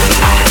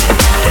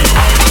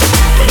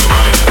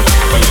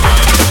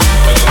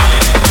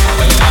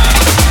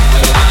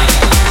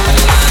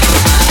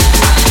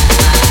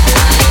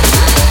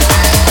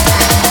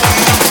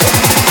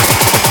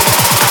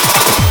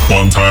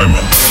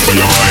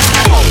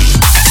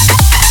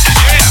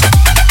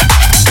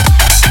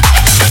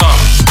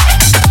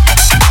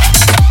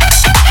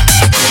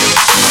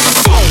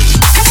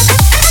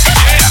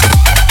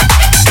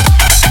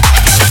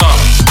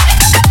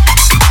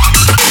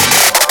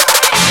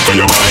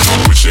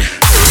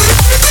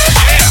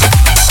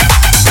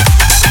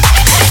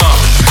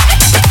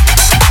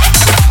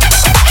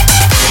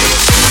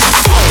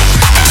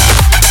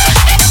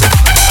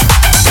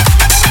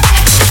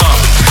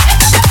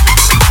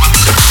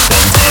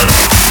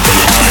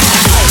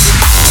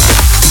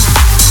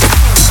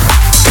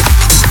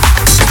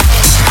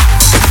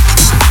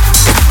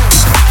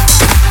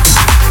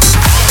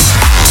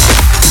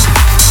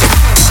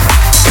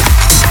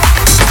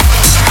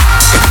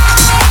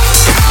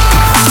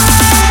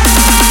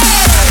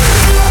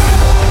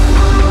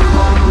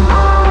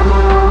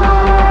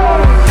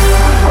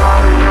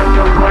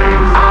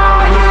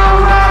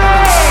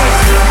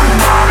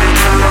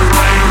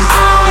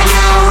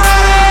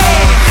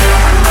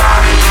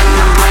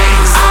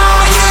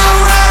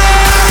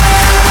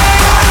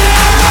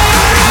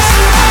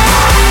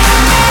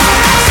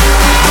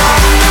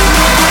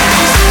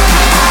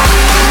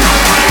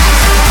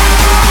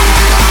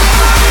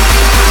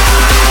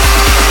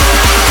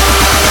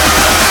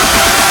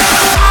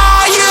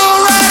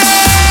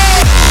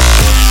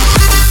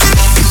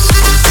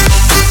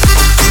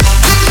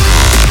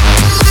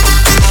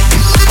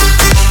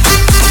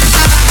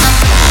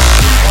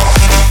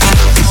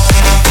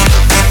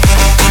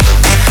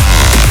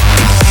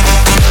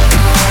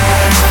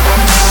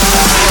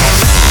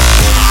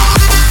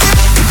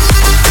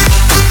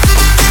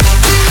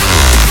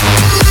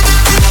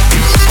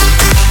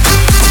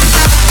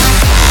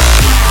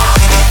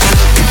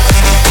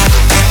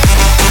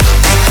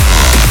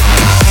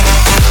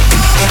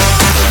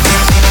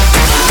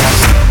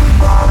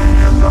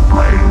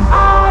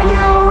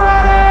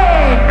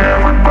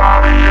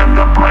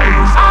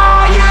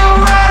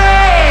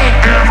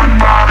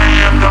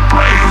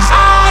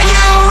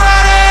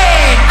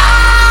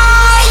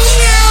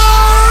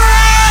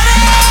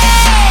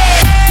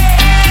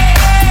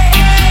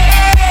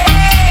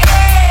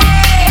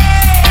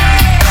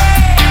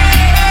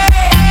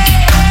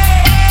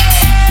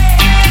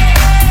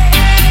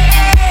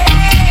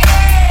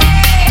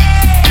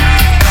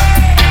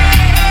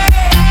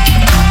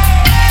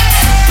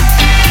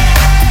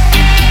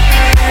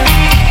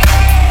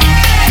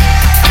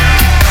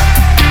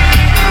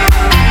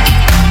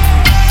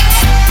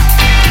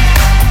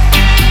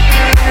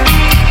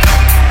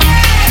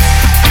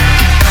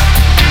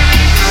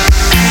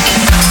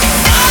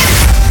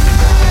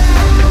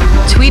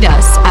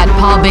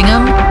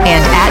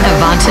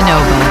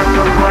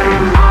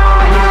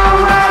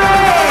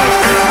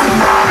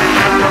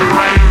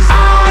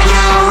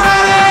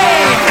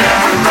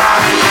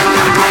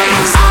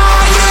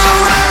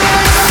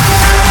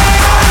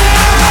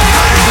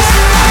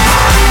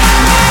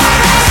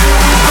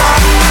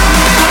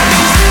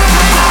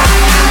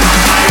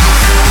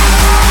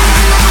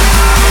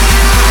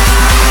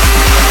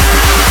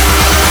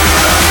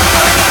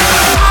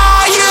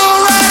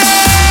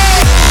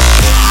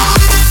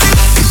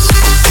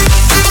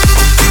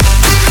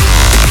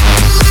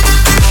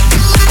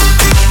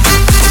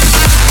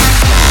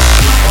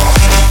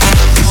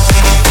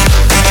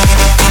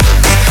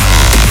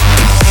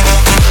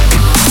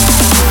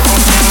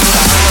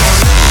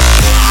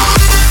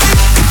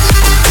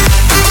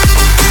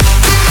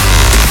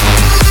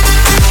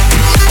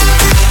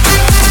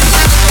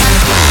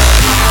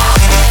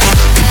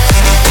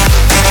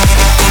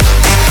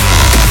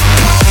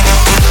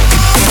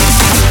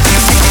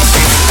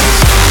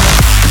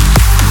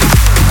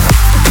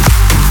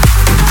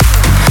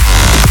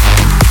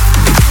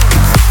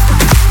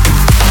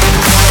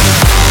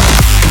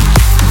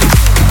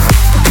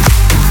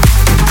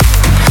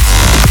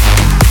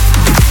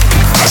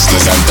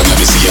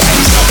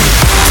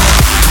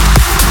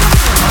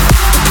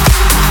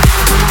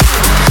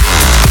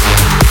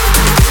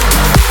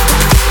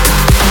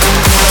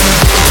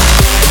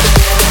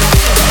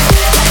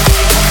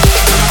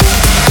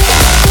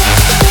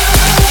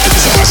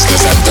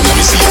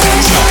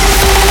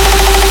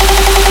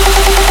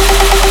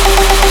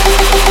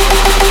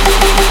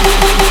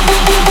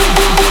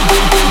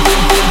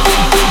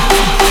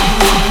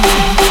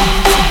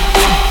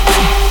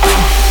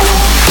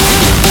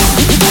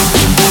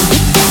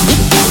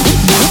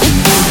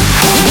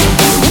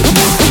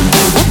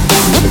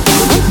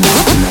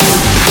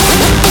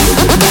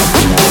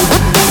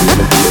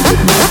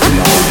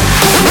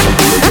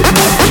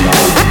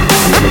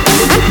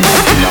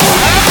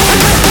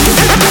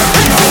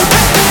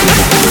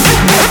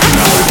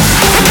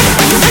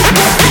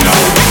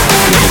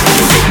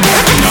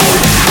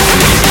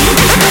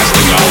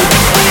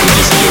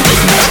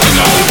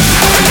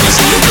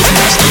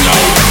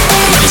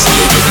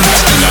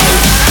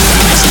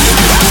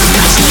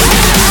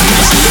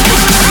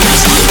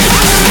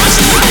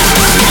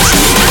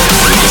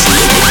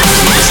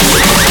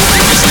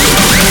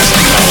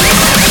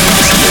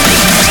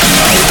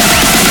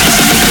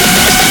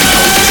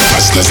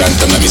 hustler's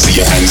anthem, let me see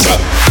your hands up.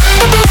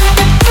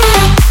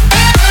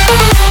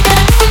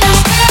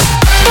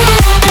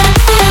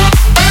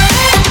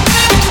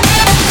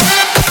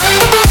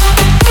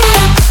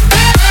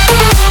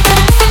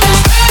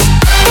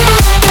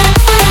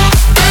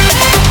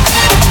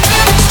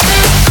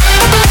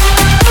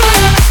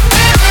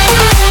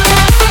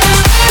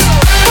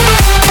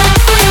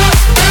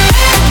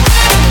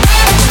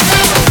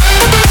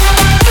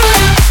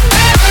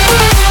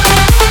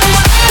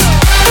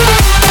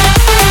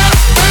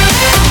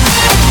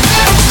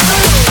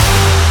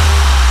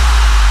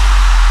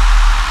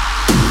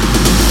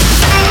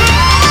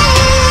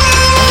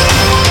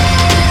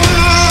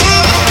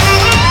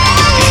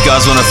 If you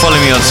guys want to follow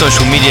me on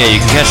social media, you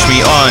can catch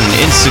me on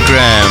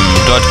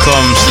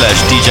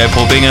Instagram.com/DJ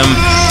Paul Bingham,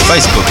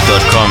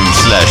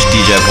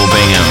 Facebook.com/DJ Paul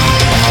Bingham,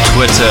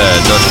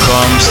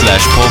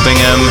 Twitter.com/Paul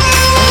Bingham,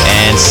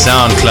 and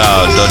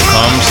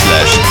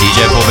SoundCloud.com/DJ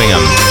Paul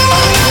Bingham.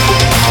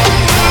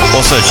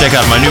 Also check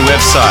out my new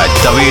website,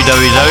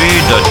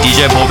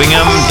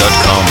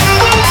 www.djpaulbingham.com.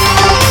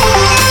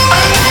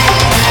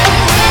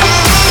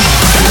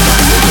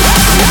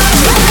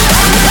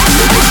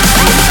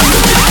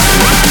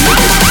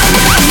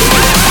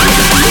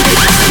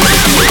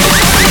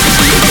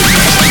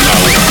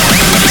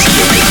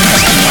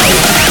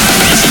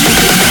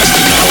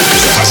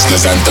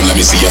 Hustler's anthem, let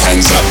me see your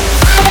hands up.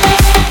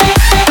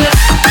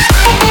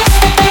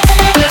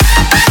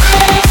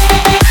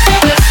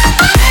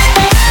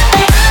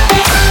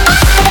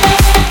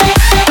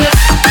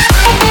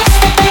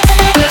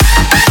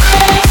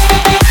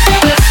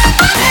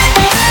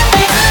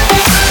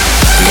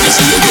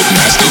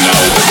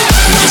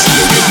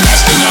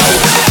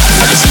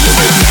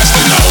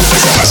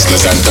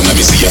 Hustler's anthem, let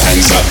me see your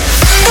hands up.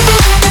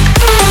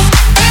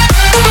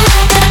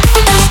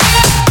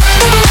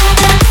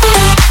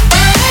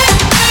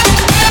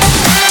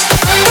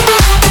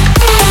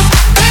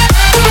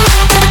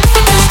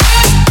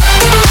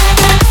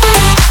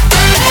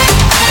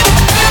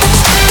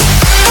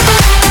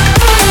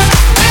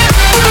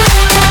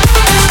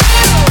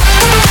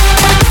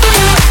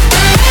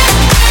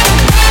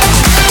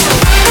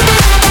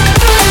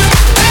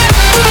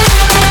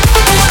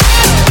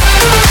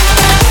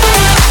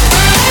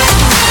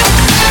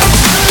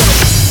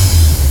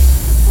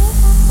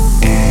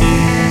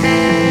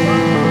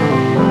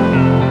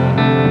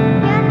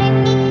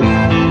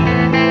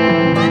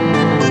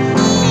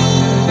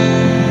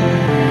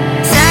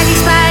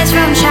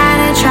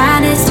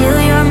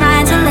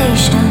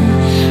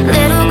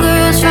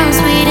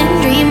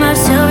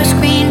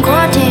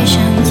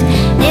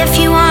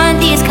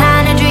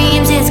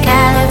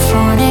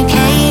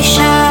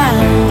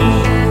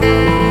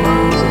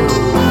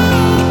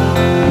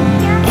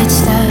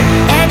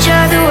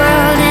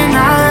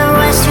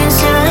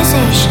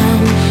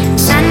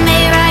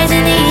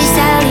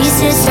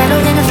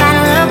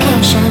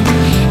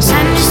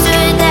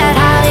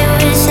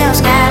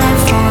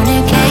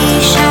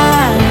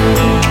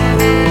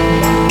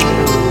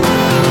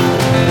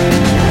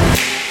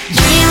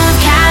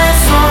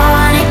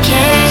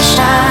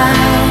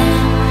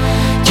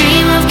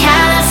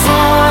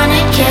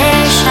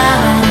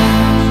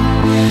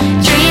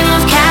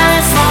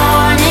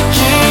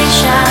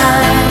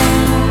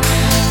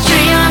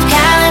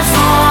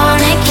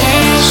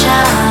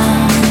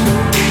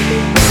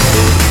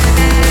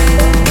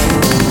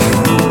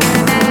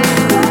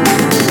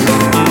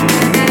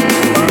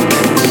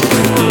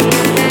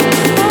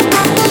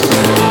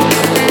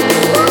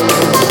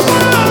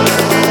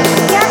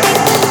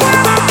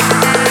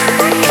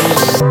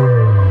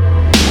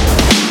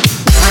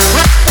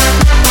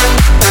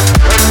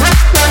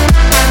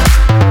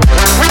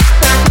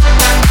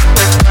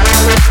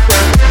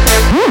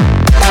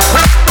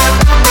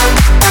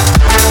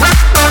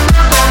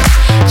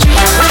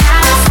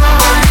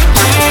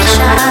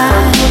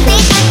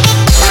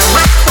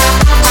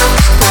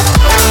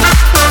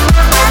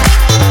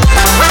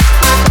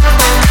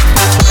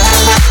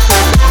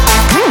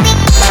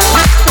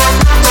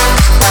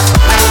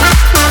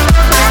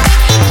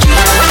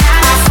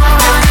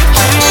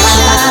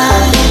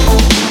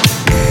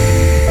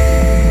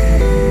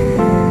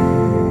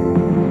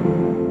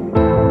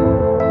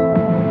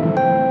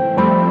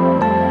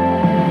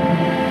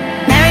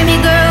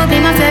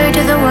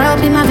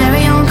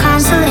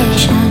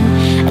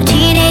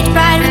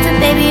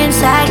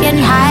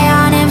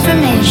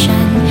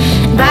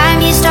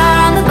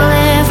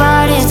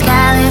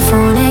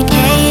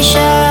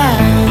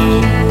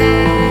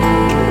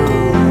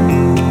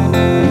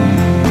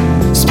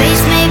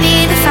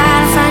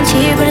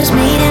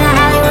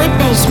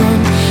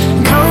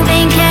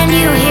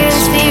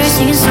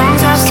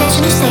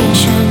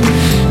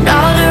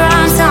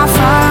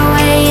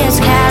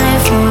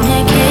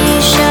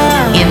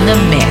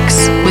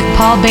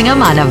 Paul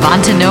Bingham on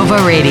Avanta Nova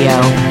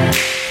Radio.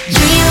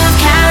 Dream of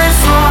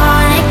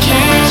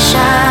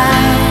Californication.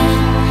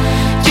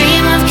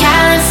 Dream of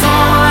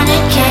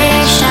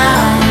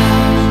Californication.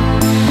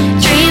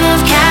 Dream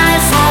of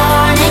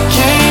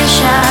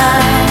Californication.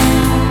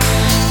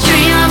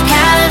 Dream of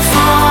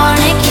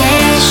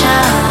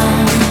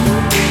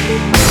Californication.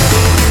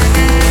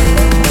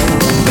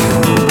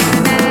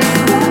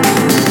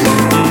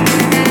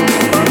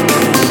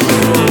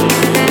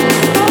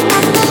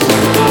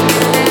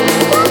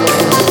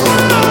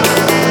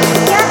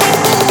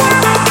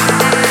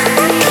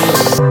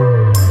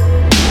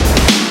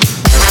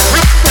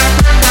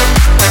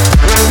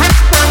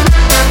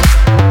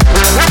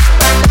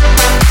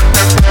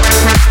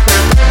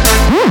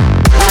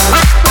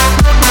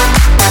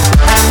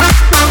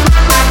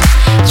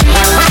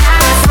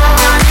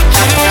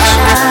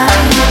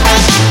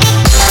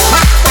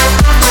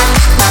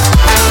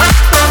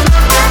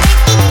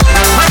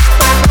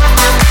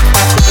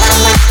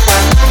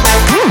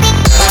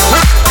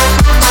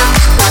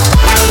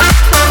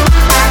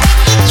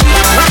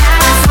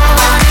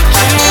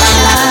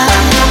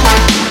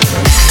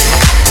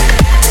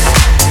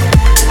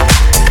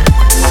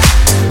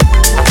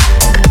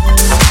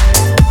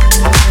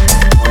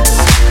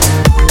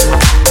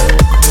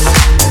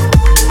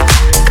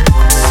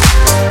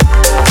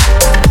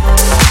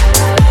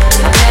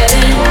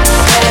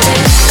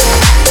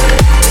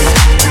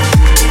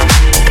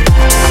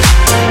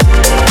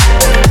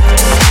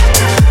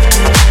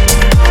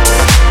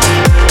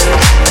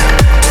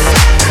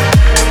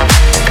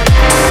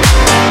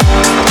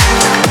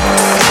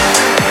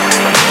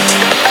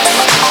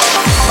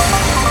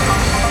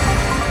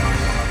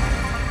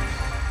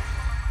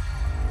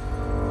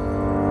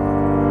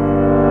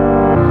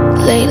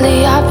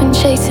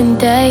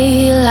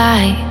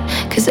 right.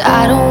 'Cause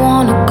I don't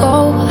wanna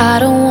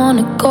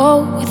go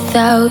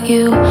without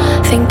you.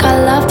 Think I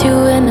loved you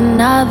in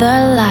another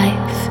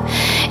life.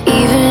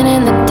 Even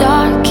in the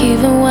dark,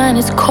 even when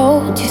it's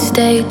cold, you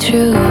stay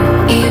true.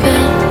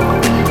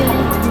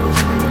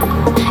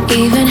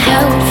 Even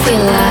hell would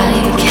feel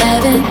like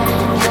heaven.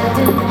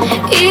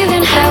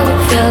 Even hell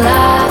would feel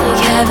like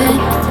heaven.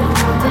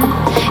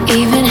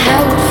 Even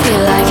hell would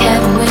feel like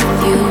heaven with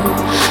you.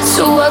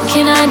 So what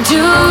can I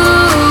do?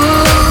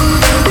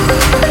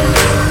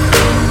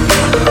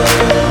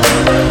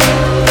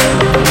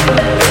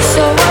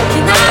 So what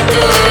can I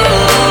do?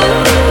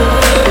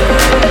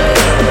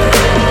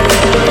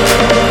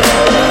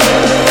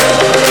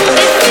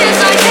 It feels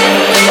like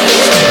heaven with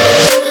you.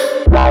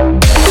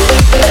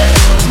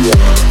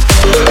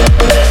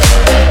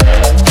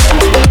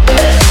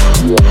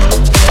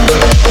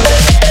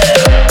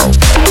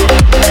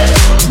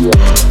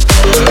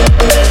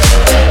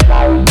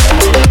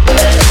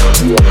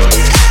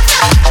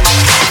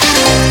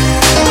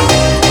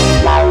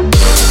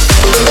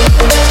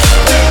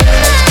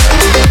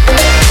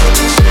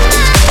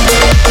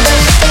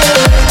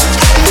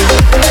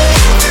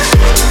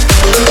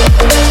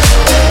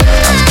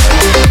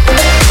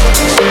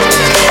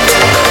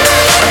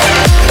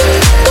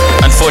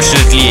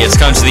 Unfortunately, it's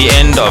come to the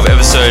end of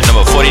episode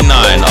number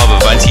 49 of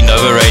Avanti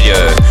Nova Radio.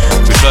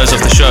 We close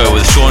off the show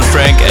with Sean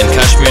Frank and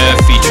Kashmir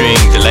featuring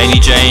Delaney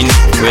Jane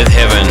with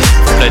Heaven.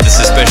 Played this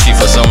especially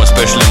for someone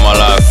special in my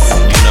life.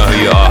 You know who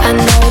you are. I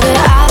know that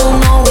I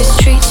don't always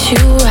treat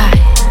you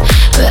right,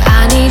 but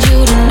I need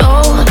you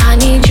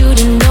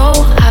to know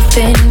I've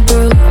been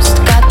bruised.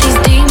 Got these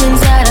demons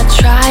that I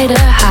try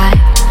to hide.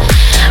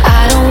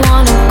 I don't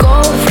wanna go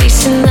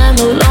facing them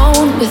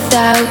alone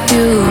without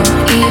you.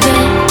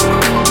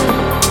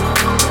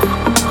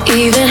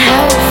 Even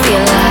hell would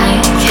feel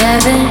like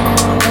heaven.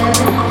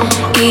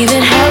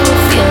 Even hell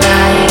would feel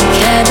like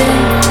heaven.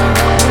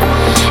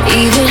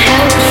 Even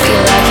hell would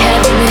feel like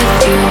heaven with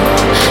you.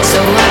 So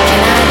what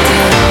can I do?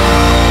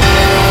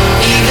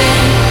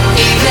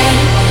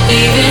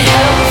 Even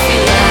hell would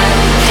feel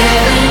like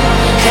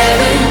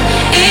heaven.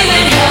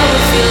 Even hell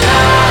would feel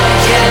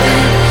like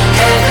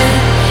heaven.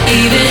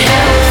 Even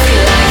hell would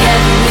feel like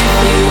heaven with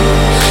you.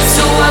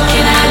 So what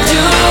can I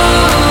do?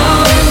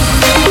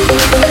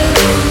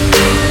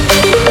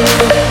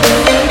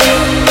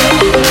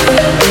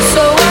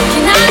 So what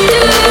can I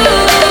do?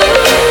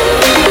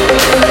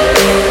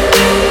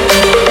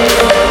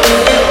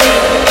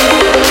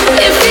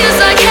 It feels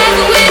like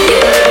heaven with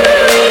you.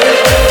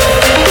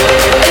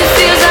 It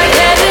feels like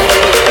heaven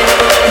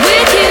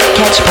with you.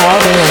 Catch Paul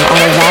Bingham on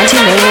Avanti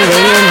Nova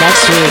Radio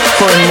next week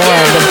for more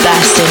of the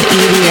best in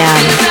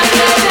EDM.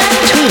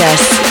 Tweet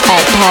us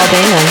at Paul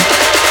Bingham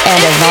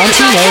and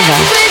Avanti Nova.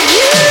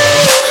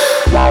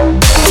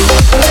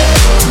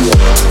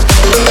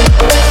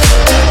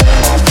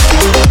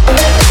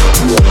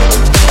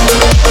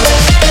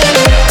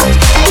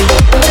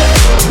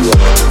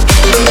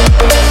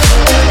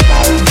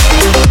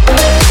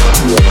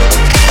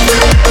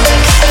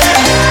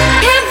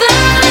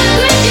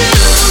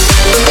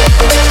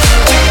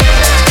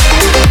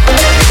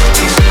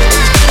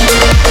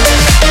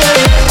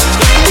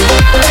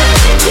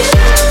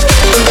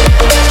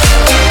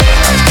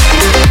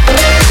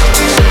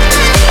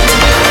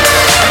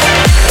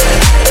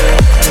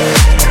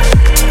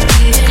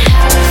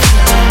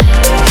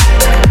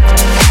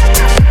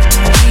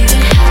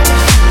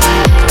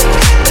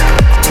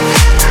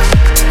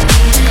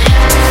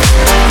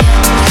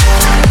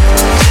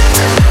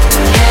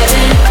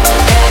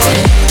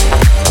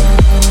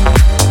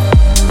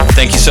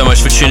 So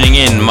much for tuning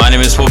in. My name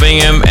is Paul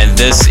Bingham and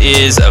this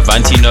is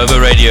Avanti Nova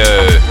Radio.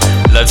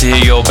 Love to hear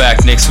you all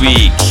back next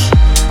week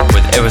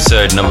with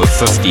episode number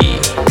 50.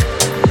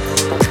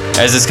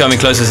 As it's coming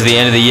closer to the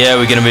end of the year,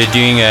 we're going to be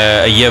doing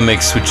a year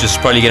mix, which is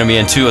probably going to be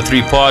in 2 or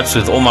 3 parts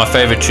with all my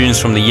favorite tunes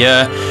from the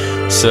year.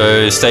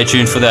 So stay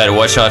tuned for that.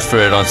 Watch out for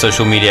it on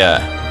social media.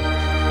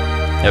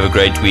 Have a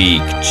great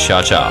week.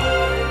 Ciao, ciao.